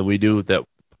we do that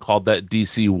called that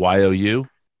DCYOU?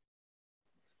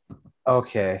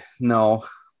 Okay, no.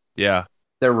 Yeah.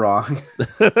 They're wrong.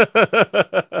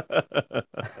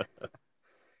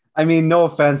 I mean, no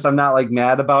offense. I'm not like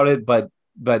mad about it, but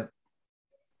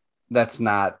that's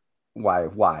not why.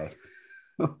 Why?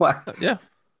 Yeah.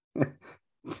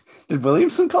 Did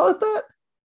Williamson call it that?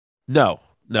 No.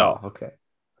 Oh, okay.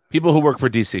 People who work for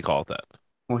DC call it that.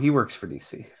 Well, he works for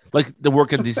DC. Like the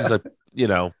work in DC is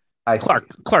like,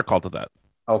 Clark called it that.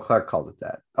 Oh, Clark called it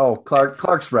that. Oh,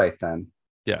 Clark's right then.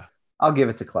 Yeah. I'll give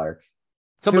it to Clark.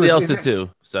 Somebody else did too.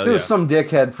 So it was some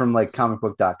dickhead from like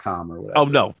comicbook.com or whatever. Oh,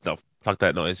 no. Fuck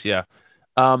that noise. Yeah.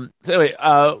 So anyway,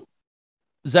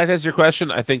 Zach, that's your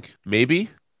question. I think maybe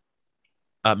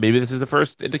this is the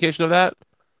first indication of that.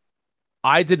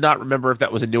 I did not remember if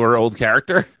that was a new or old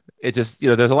character. It just,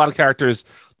 there's a lot of characters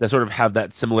that sort of have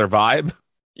that similar vibe.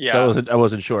 Yeah. So I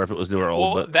wasn't sure if it was new or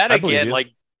old. Well, but that again,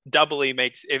 like doubly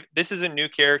makes, if this is a new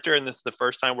character and this is the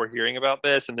first time we're hearing about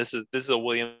this, and this is a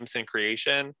Williamson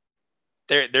creation,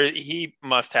 he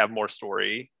must have more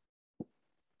story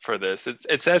for this.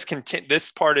 It says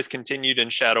this part is continued in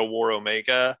Shadow War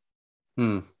Omega.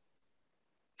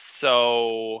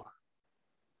 So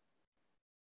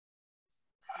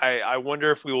I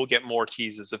wonder if we will get more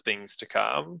teases of things to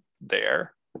come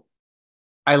there.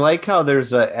 I like how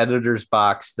there's an editor's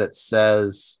box that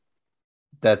says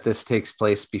that this takes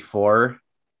place before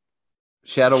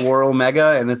Shadow War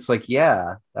Omega, and it's like,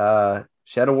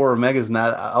 Shadow War Omega is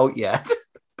not out yet.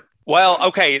 Well,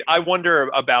 okay, I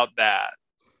wonder about that.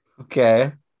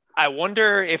 Okay. I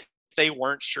wonder if they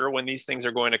weren't sure when these things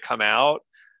are going to come out,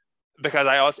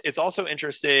 because it's also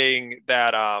interesting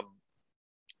that I'm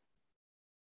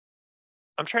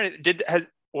trying to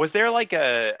was there like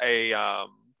a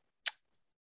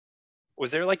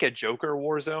Joker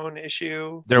Warzone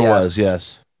issue? There was,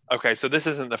 yes. Okay, so this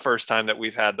isn't the first time that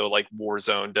we've had the like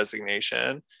Warzone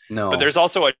designation. No. But there's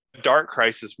also a Dark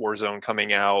Crisis Warzone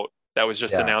coming out that was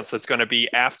just announced that's going to be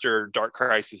after Dark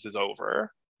Crisis is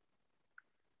over.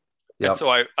 Yep. And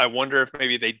so I wonder if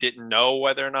maybe they didn't know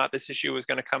whether or not this issue was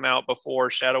going to come out before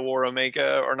Shadow War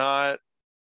Omega or not.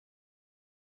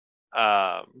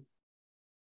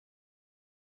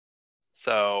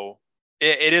 So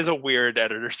it is a weird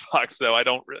editor's box, though.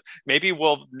 Maybe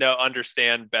we'll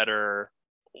understand better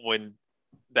when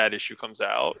that issue comes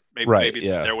out. Maybe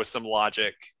there was some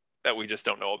logic that we just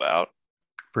don't know about.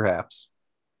 Perhaps.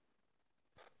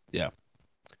 Yeah.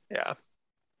 Yeah.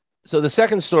 So the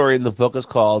second story in the book is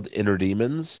called Inner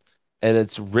Demons, and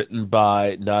it's written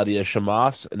by Nadia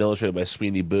Shamas and illustrated by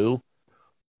Sweeney Boo.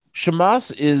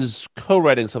 Shamas is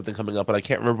co-writing something coming up, but I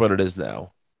can't remember what it is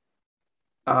now.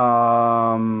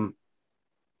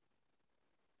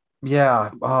 Yeah.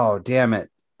 Oh, damn it.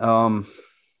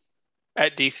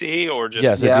 At DC or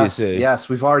just at DC? Yes,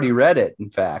 we've already read it. In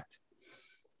fact,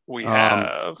 we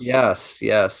have.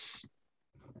 Yes.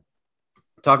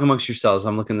 Talk amongst yourselves.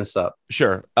 I'm looking this up.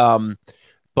 Sure. And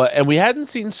we hadn't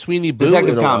seen Sweeney Boo.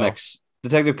 Detective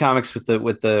Comics with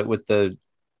the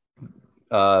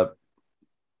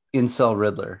incel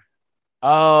Riddler.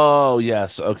 Oh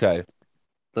yes. Okay.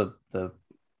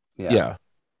 Yeah.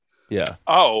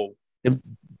 Oh.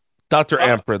 Dr.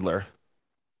 Amp Riddler.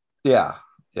 Yeah.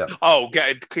 Oh,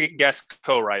 guest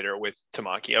co-writer with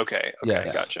Tamaki. Okay,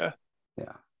 yes. Gotcha.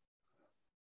 Yeah.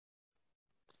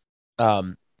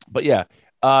 But yeah,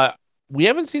 We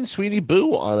haven't seen Sweeney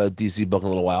Boo on a DC book in a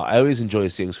little while. I always enjoy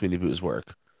seeing Sweeney Boo's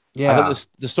work. I Yeah. thought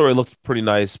the story looked pretty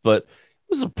nice, but it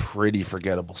was a pretty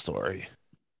forgettable story.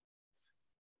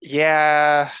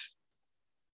 Yeah.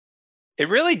 It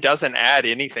really doesn't add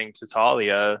anything to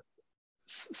Talia's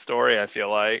story, I feel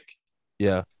like.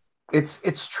 Yeah.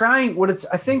 It's trying what it's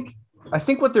I think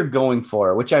what they're going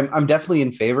for, which I'm definitely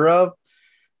in favor of,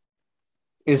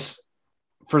 is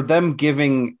for them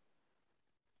giving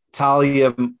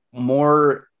Talia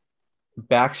more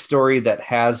backstory that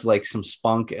has like some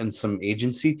spunk and some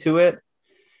agency to it.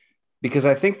 Because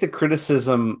I think the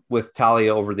criticism with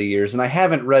Talia over the years, and I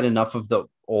haven't read enough of the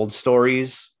old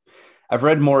stories. I've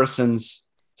read Morrison's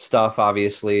stuff,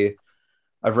 obviously.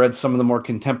 I've read some of the more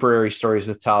contemporary stories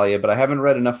with Talia, but I haven't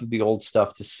read enough of the old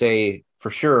stuff to say for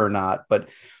sure or not. But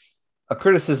a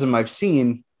criticism I've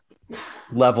seen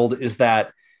leveled is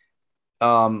that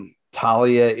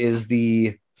Talia is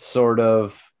the sort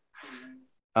of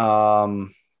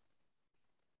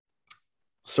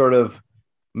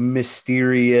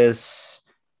mysterious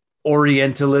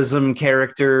Orientalism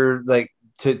character, like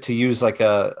to use like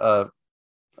a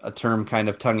term kind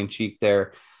of tongue in cheek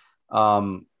there,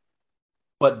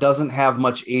 but doesn't have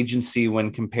much agency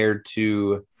when compared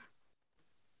to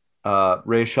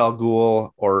Ra's al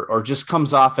Ghul, or just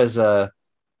comes off as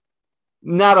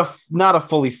not a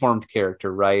fully formed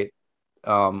character, right?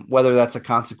 Whether that's a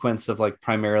consequence of like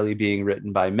primarily being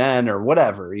written by men or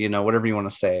whatever, whatever you want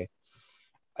to say.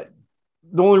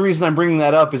 The only reason I'm bringing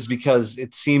that up is because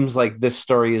it seems like this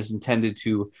story is intended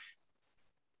to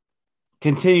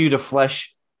continue to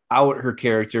flesh out her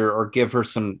character or give her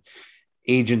some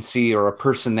agency or a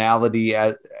personality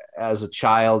as a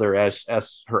child, or as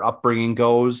her upbringing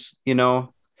goes,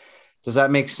 Does that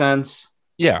make sense?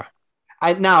 Yeah.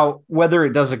 Now, whether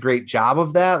it does a great job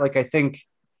of that, like, I think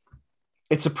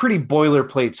it's a pretty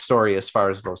boilerplate story as far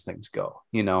as those things go,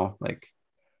 like,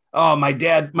 oh, my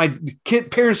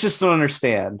parents just don't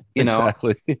understand,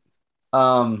 Exactly.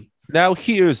 Now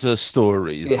here's a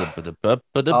story. Yeah.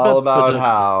 All about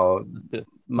how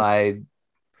my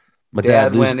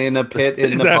dad went in a pit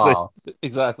in Nepal.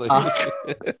 Exactly.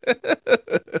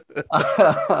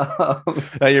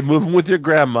 Now you're moving with your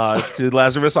grandma to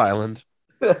Lazarus Island.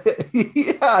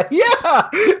 Yes.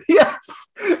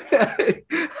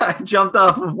 I jumped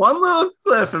off of one little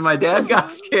cliff and my dad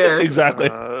got scared. Exactly.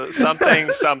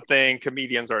 Something.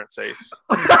 Comedians aren't safe.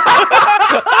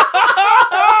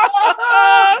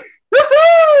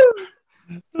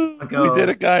 We did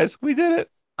it, guys. We did it.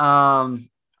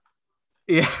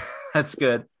 Yeah, that's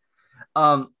good.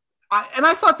 I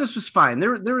thought this was fine.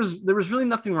 There was really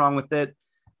nothing wrong with it.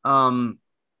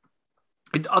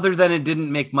 Other than it didn't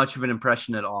make much of an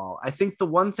impression at all. I think the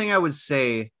one thing I would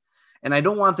say, and I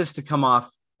don't want this to come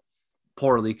off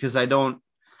poorly, because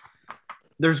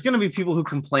there's going to be people who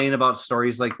complain about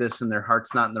stories like this and their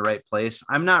heart's not in the right place.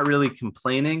 I'm not really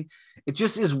complaining. It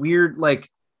just is weird. Like,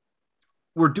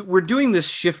 we're doing this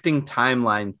shifting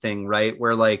timeline thing, right?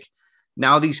 Where like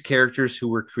now these characters who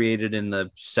were created in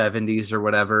the 70s or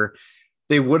whatever,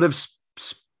 they would have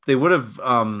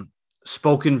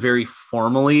spoken very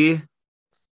formally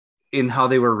in how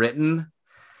they were written.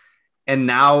 And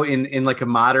now in like a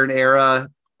modern era,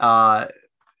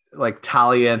 like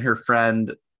Talia and her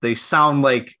friend, they sound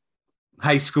like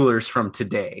high schoolers from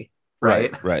today.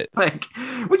 Right. Like,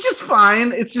 which is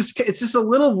fine. It's just a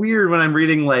little weird when I'm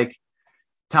reading like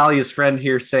Talia's friend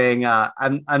here saying,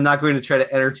 I'm not going to try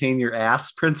to entertain your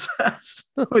ass,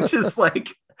 princess, which is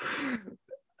like,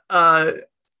 I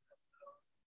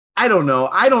don't know.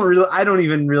 I don't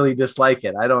even really dislike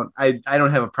it. I don't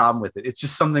have a problem with it. It's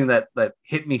just something that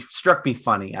struck me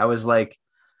funny. I was like,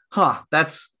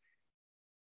 that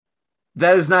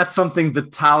is not something the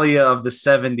Talia of the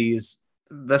 70s,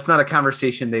 that's not a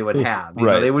conversation they would have. You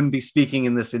know, they wouldn't be speaking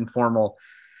in this informal,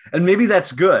 and maybe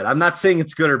that's good. I'm not saying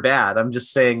it's good or bad. I'm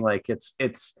just saying like it's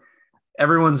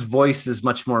everyone's voice is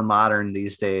much more modern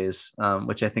these days,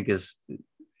 which I think is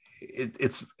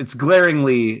it's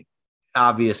glaringly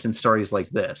obvious in stories like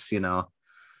this,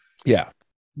 Yeah.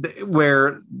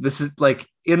 Where this is like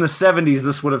in the 70s,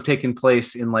 this would have taken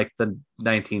place in like the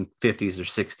 1950s or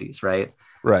 60s, right?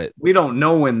 Right. We don't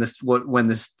know when this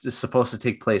is supposed to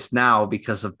take place now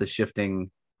because of the shifting,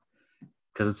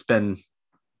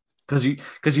 because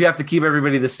you have to keep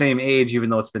everybody the same age, even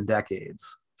though it's been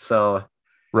decades. So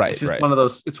it's just one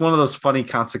of those funny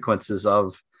consequences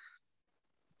of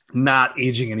not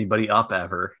aging anybody up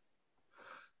ever.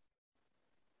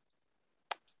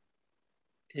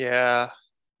 Yeah.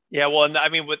 Well, and I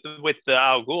mean, with the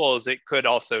Al Ghuls, it could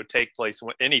also take place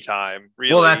anytime.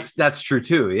 Really. Well, that's true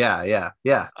too. Yeah.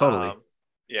 Totally.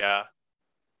 Yeah.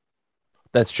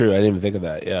 That's true. I didn't even think of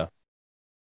that. Yeah.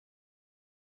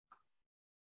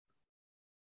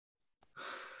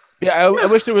 Yeah, I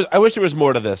wish there was. I wish there was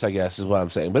more to this. I guess is what I'm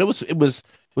saying. But it was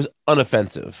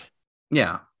unoffensive.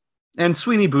 Yeah, and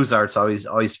Sweeney Buzart's always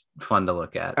fun to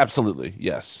look at. Absolutely,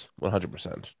 yes,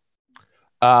 100%.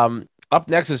 Up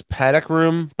next is Panic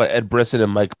Room by Ed Brisson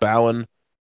and Mike Bowden,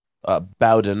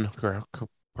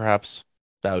 perhaps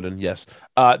Bowden. Yes.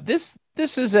 This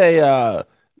is a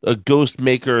ghost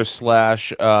maker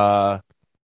slash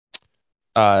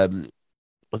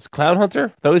what's Clown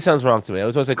Hunter? That always sounds wrong to me. I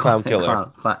always want to say Clown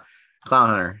Killer. Clown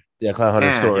Hunter. Yeah, Clown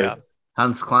Hunter story. Yeah.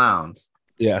 Hunts clowns.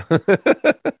 Yeah.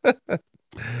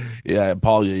 Yeah,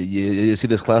 Paul, you see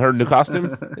this Clown Hunter new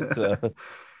costume? It's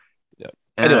yeah.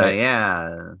 Anyway,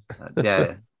 yeah.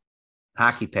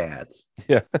 Hockey pads.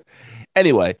 Yeah.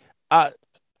 Anyway, I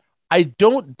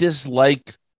don't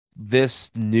dislike this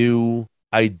new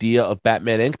idea of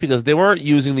Batman Inc. because they weren't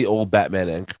using the old Batman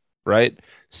Inc. Right?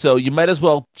 So you might as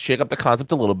well shake up the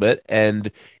concept a little bit,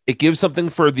 and it gives something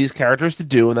for these characters to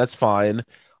do, and that's fine.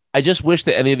 I just wish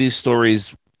that any of these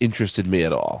stories interested me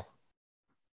at all.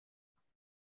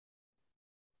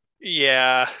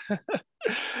 Yeah.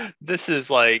 This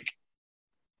is like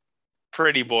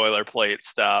pretty boilerplate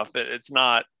stuff. It's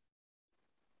not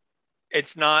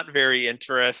very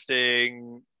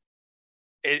interesting.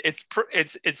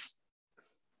 It's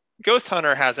Ghost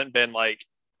Hunter hasn't been like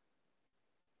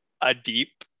a deep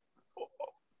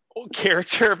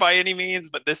character by any means,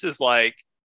 but this is like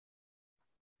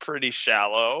pretty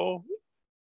shallow,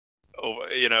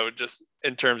 just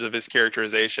in terms of his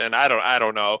characterization. I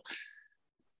don't know.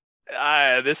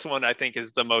 This one I think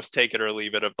is the most take it or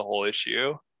leave it of the whole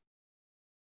issue.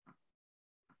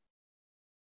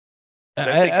 Did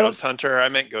I say Ghost Hunter? I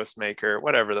meant Ghost Maker,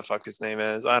 whatever the fuck his name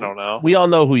is. I don't know. We all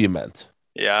know who you meant.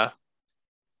 Yeah.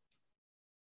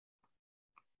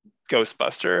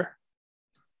 Ghostbuster.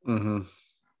 Mm-hmm.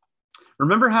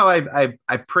 Remember how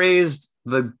I praised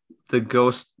the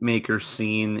Ghost Maker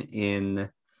scene in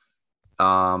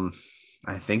I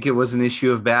think it was an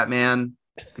issue of Batman.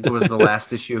 I think it was the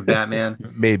last issue of Batman.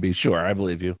 Maybe, sure, I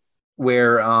believe you.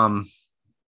 Where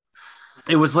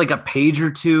it was like a page or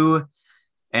two,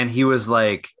 and he was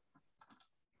like,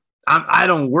 I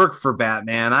don't work for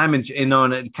Batman. And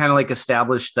it kind of like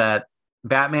established that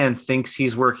Batman thinks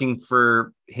he's working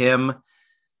for him,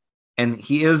 and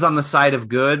he is on the side of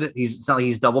good. It's not like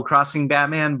he's double crossing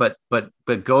Batman, but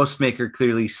Ghostmaker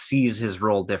clearly sees his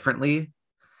role differently.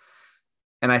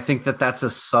 And I think that that's a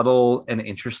subtle and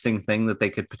interesting thing that they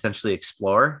could potentially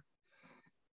explore.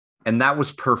 And that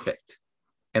was perfect.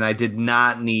 And I did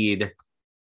not need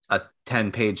a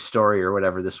 10-page story or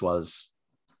whatever this was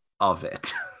of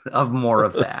it, of more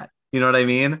of that. You know what I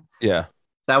mean? Yeah.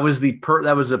 That was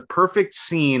a perfect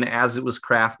scene as it was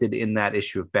crafted in that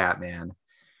issue of Batman.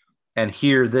 And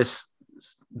here this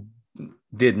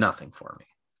did nothing for me.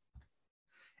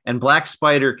 And Black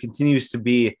Spider continues to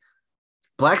be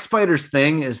Black Spider's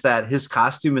thing is that his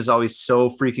costume is always so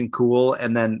freaking cool,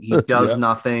 and then he does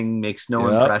nothing, makes no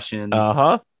impression.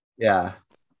 Yeah.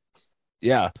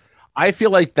 I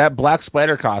feel like that Black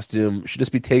Spider costume should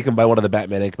just be taken by one of the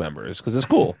Batman Inc. members because it's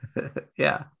cool.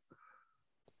 Yeah.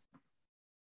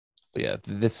 But yeah,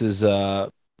 this was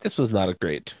not a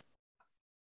great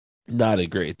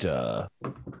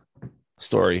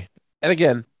story. And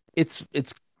again, it's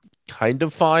kind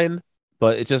of fine,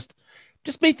 but it just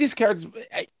make these characters.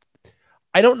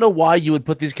 I don't know why you would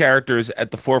put these characters at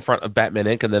the forefront of Batman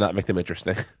Inc. and then not make them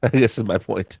interesting. I guess is my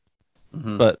point.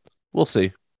 Mm-hmm. But we'll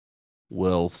see.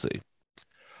 We'll see.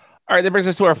 All right, that brings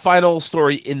us to our final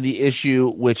story in the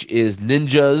issue, which is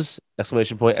Ninjas!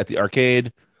 Exclamation point at the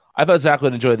arcade. I thought Zach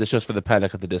would enjoy this just for the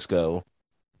Panic at the Disco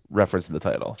reference in the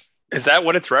title. Is that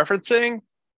what it's referencing?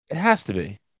 It has to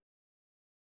be.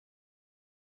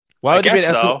 Why would it be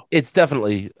so? It's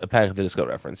definitely a Panic at the Disco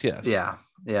reference, yes. Yeah,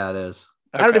 it is.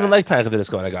 Okay. I don't even like Panic at the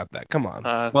Disco, and I got that. Come on.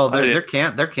 Well, they're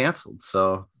canceled,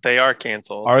 so they are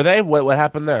canceled. Are they? What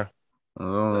happened there?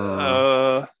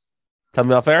 Oh. Tell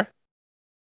me off air.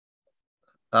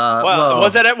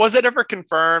 Was it ever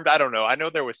confirmed? I don't know. I know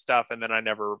there was stuff, and then I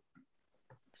never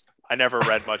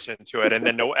read much into it, and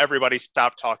then everybody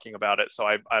stopped talking about it. So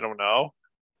I don't know.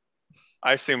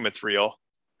 I assume it's real.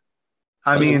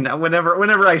 I mean,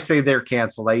 whenever I say they're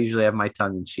canceled, I usually have my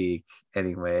tongue in cheek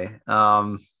anyway.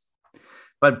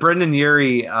 But Brendan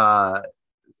Urie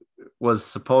was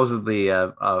supposedly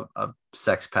a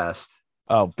sex pest.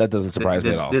 Oh, that doesn't surprise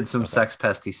me at all. Did some sex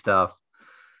pesty stuff.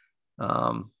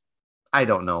 I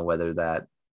don't know whether that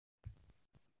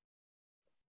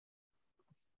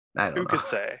I don't Who know. could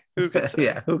say? Who could say?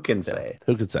 Yeah, who can say?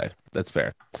 Who could say? That's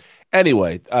fair.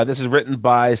 Anyway, this is written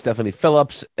by Stephanie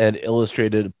Phillips and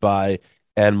illustrated by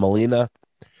Ann Molina.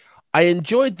 I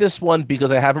enjoyed this one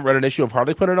because I haven't read an issue of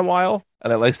Harley Quinn in a while,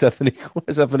 and I like Stephanie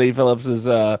Phillips's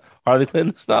Harley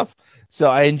Quinn stuff. So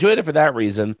I enjoyed it for that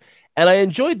reason, and I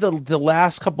enjoyed the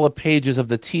last couple of pages of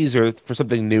the teaser for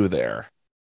something new there.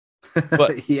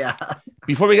 But yeah,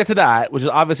 before we get to that, which is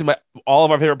obviously all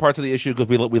of our favorite parts of the issue because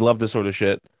we love this sort of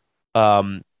shit.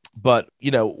 But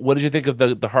what did you think of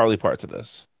the Harley parts of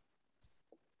this?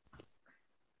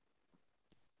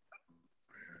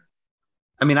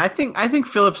 I mean, I think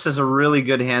Phillips has a really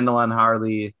good handle on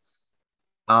Harley.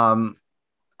 I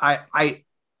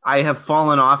have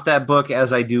fallen off that book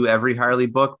as I do every Harley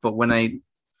book, but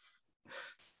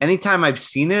anytime I've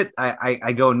seen it,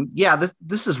 I go, yeah,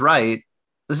 this is right.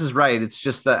 This is right. It's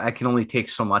just that I can only take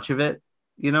so much of it,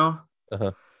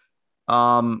 Uh-huh.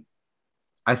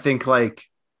 I think like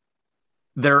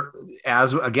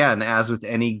as with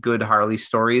any good Harley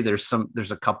story, there's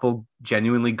a couple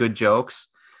genuinely good jokes,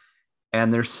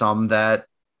 and there's some that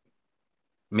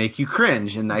make you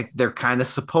cringe, and they're kind of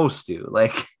supposed to,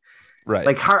 like, right.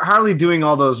 Like Harley doing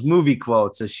all those movie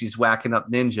quotes as she's whacking up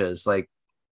ninjas, like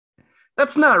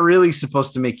that's not really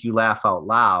supposed to make you laugh out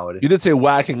loud. You did say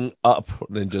whacking up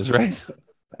ninjas, right?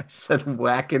 I said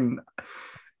whacking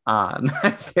on. I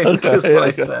think is what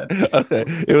I said. Okay,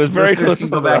 it was very close. Can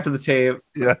go back to the tape.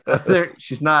 Yeah,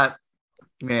 she's not.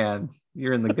 Man,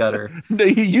 you're in the gutter. No,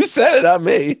 you said it, not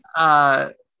me.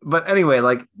 But anyway,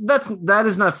 like that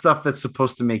is not stuff that's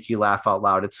supposed to make you laugh out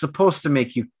loud. It's supposed to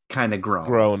make you kind of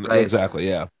groan. Right? Exactly.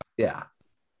 Yeah. Yeah.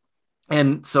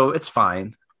 And so it's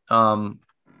fine.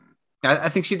 I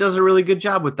think she does a really good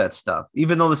job with that stuff,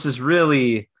 even though this is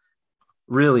really,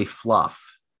 really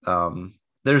fluff.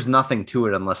 There's nothing to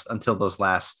it until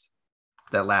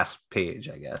that last page,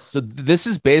 I guess. So this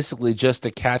is basically just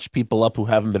to catch people up who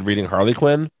haven't been reading Harley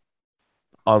Quinn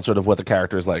on sort of what the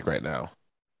character is like right now.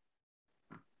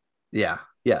 Yeah.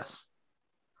 Yes.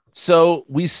 So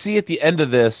we see at the end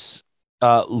of this,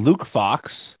 Luke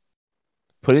Fox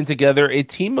putting together a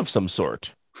team of some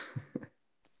sort.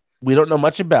 We don't know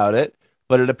much about it,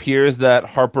 but it appears that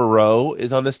Harper Row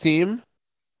is on this team,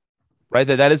 right?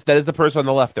 That is the person on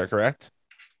the left there, correct?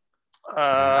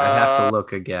 I have to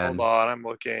look again. Hold on, I'm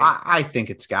looking. I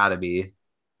think it's got to be.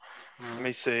 Let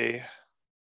me see.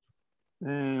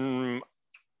 You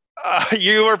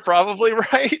were probably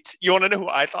right. You want to know who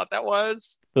I thought that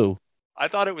was? Who? I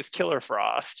thought it was Killer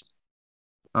Frost.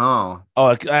 Oh,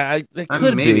 it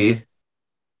could maybe be.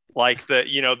 Like the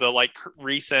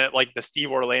recent, like the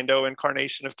Steve Orlando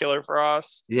incarnation of Killer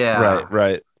Frost. Yeah.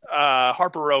 Right.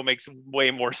 Harper Row makes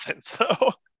way more sense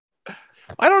though.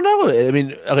 I don't know. I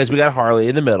mean, okay, so we got Harley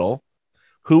in the middle.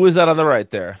 Who is that on the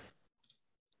right there?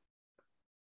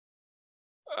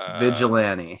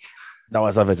 Vigilante. No,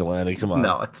 it's not Vigilante. Come on.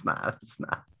 No, it's not. It's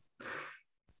not.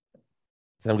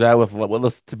 Some guy with what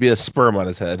looks to be a sperm on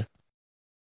his head.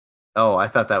 Oh, I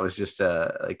thought that was just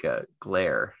a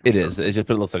glare. It is. It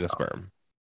looks like a sperm.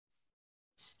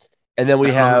 And then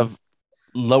we have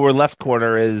lower left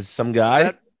corner is some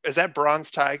guy. Is that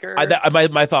Bronze Tiger?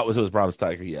 My thought was it was Bronze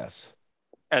Tiger. Yes.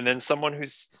 And then someone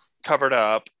who's covered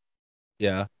up.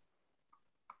 Yeah.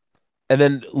 And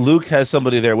then Luke has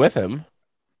somebody there with him.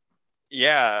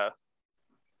 Yeah.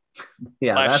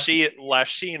 Yeah.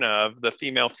 Lashina of the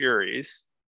Female Furies.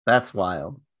 That's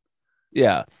wild.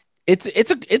 Yeah. It's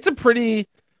a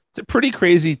pretty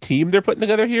crazy team they're putting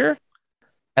together here.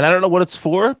 And I don't know what it's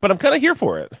for, but I'm kind of here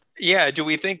for it. Yeah. Do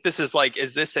we think this is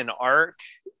is this an arc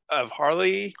of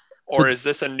Harley or is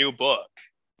this a new book?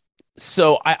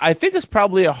 So I think it's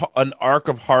probably an arc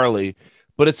of Harley,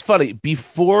 but it's funny.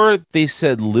 Before they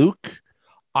said Luke,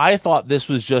 I thought this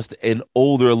was just an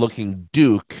older looking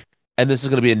Duke, and this is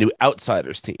going to be a new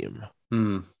Outsiders team.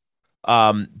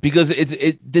 Because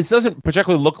this doesn't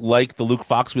particularly look like the Luke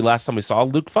Fox last time we saw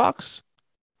Luke Fox.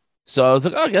 So I was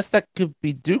like, oh, I guess that could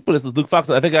be Duke, but it's Luke Fox.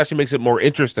 I think it actually makes it more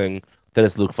interesting that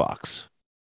it's Luke Fox.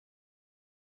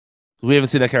 We haven't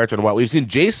seen that character in a while. We've seen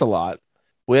Jace a lot.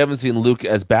 We haven't seen Luke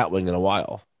as Batwing in a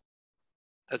while.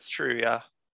 That's true, yeah.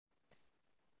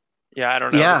 Yeah, I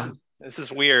don't know. Yeah. This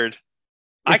is weird.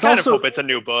 I kind of hope it's a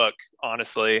new book,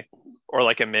 honestly, or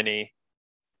like a mini.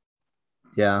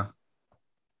 Yeah.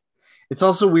 It's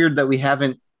also weird that we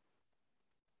haven't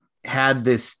had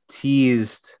this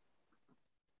teased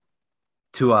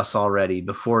to us already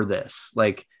before this.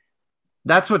 Like,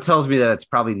 that's what tells me that it's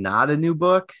probably not a new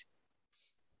book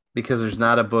because there's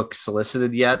not a book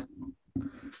solicited yet.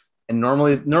 And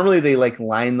normally they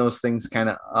line those things kind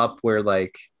of up where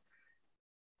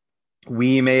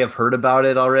we may have heard about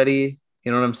it already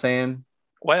You know what I'm saying?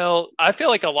 Well, I feel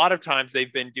like a lot of times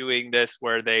they've been doing this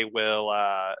where they will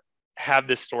have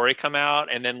this story come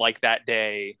out and then like that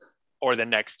day or the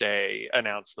next day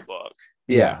announce the book.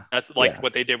 Yeah. That's like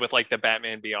what they did with like the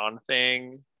Batman Beyond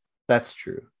thing. That's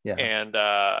true. Yeah. And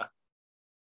I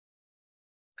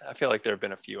feel like there have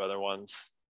been a few other ones.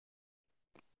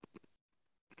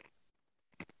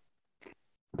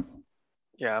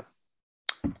 Yeah.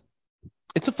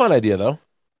 It's a fun idea, though.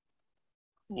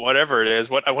 Whatever it is,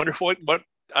 I wonder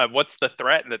what's the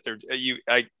threat that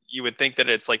you would think that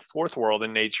it's like fourth world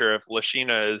in nature if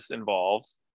Lashina is involved.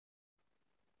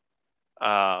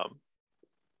 And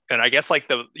I guess like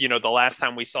the last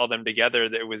time we saw them together,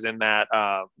 that was in that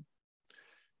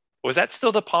was that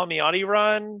still the Palmiotti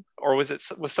run, or was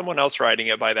someone else writing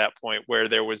it by that point where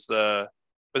there was that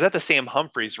the Sam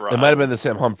Humphries run? It might have been the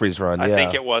Sam Humphries run. I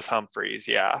think it was Humphries.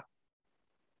 Yeah.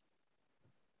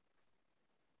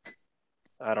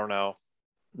 I don't know.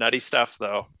 Nutty stuff,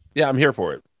 though. Yeah, I'm here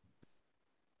for it.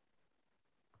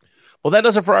 Well, that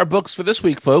does it for our books for this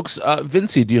week, folks.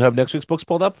 Vincey, do you have next week's books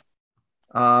pulled up?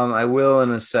 I will in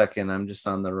a second. I'm just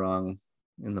on the wrong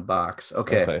in the box.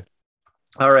 Okay.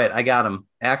 All right, I got them.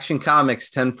 Action Comics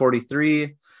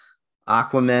 1043,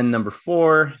 Aquaman number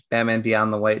 4, Batman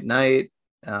Beyond the White Knight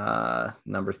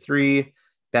number 3,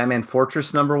 Batman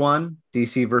Fortress number 1,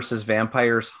 DC versus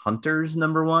Vampires Hunters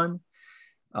number 1,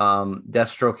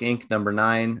 Deathstroke Inc. number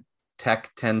 9,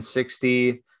 Tech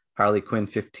 1060, Harley Quinn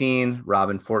 15,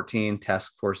 Robin 14,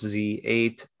 Task Force Z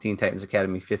 8, Teen Titans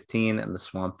Academy 15, and The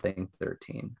Swamp Thing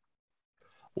 13.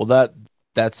 Well,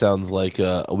 that sounds like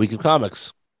a week of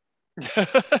comics.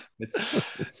 It's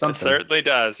something. It certainly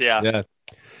does. Yeah.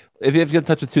 If you have to get in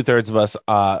touch with 2/3 of us,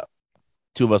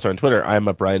 2 of us are on Twitter. I am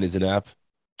at Brian is an app.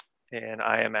 And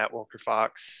I am at Walker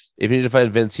Fox. If you need to find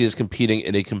Vince, he is competing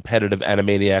in a competitive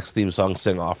Animaniacs theme song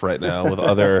sing-off right now with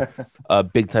other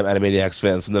big-time Animaniacs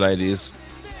fans from the 90s.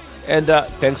 And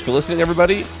thanks for listening,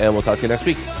 everybody, and we'll talk to you next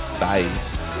week. Bye.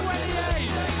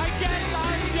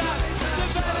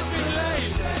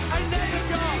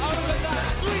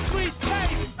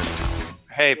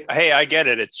 Hey, I get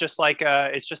it. It's just like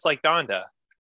Donda.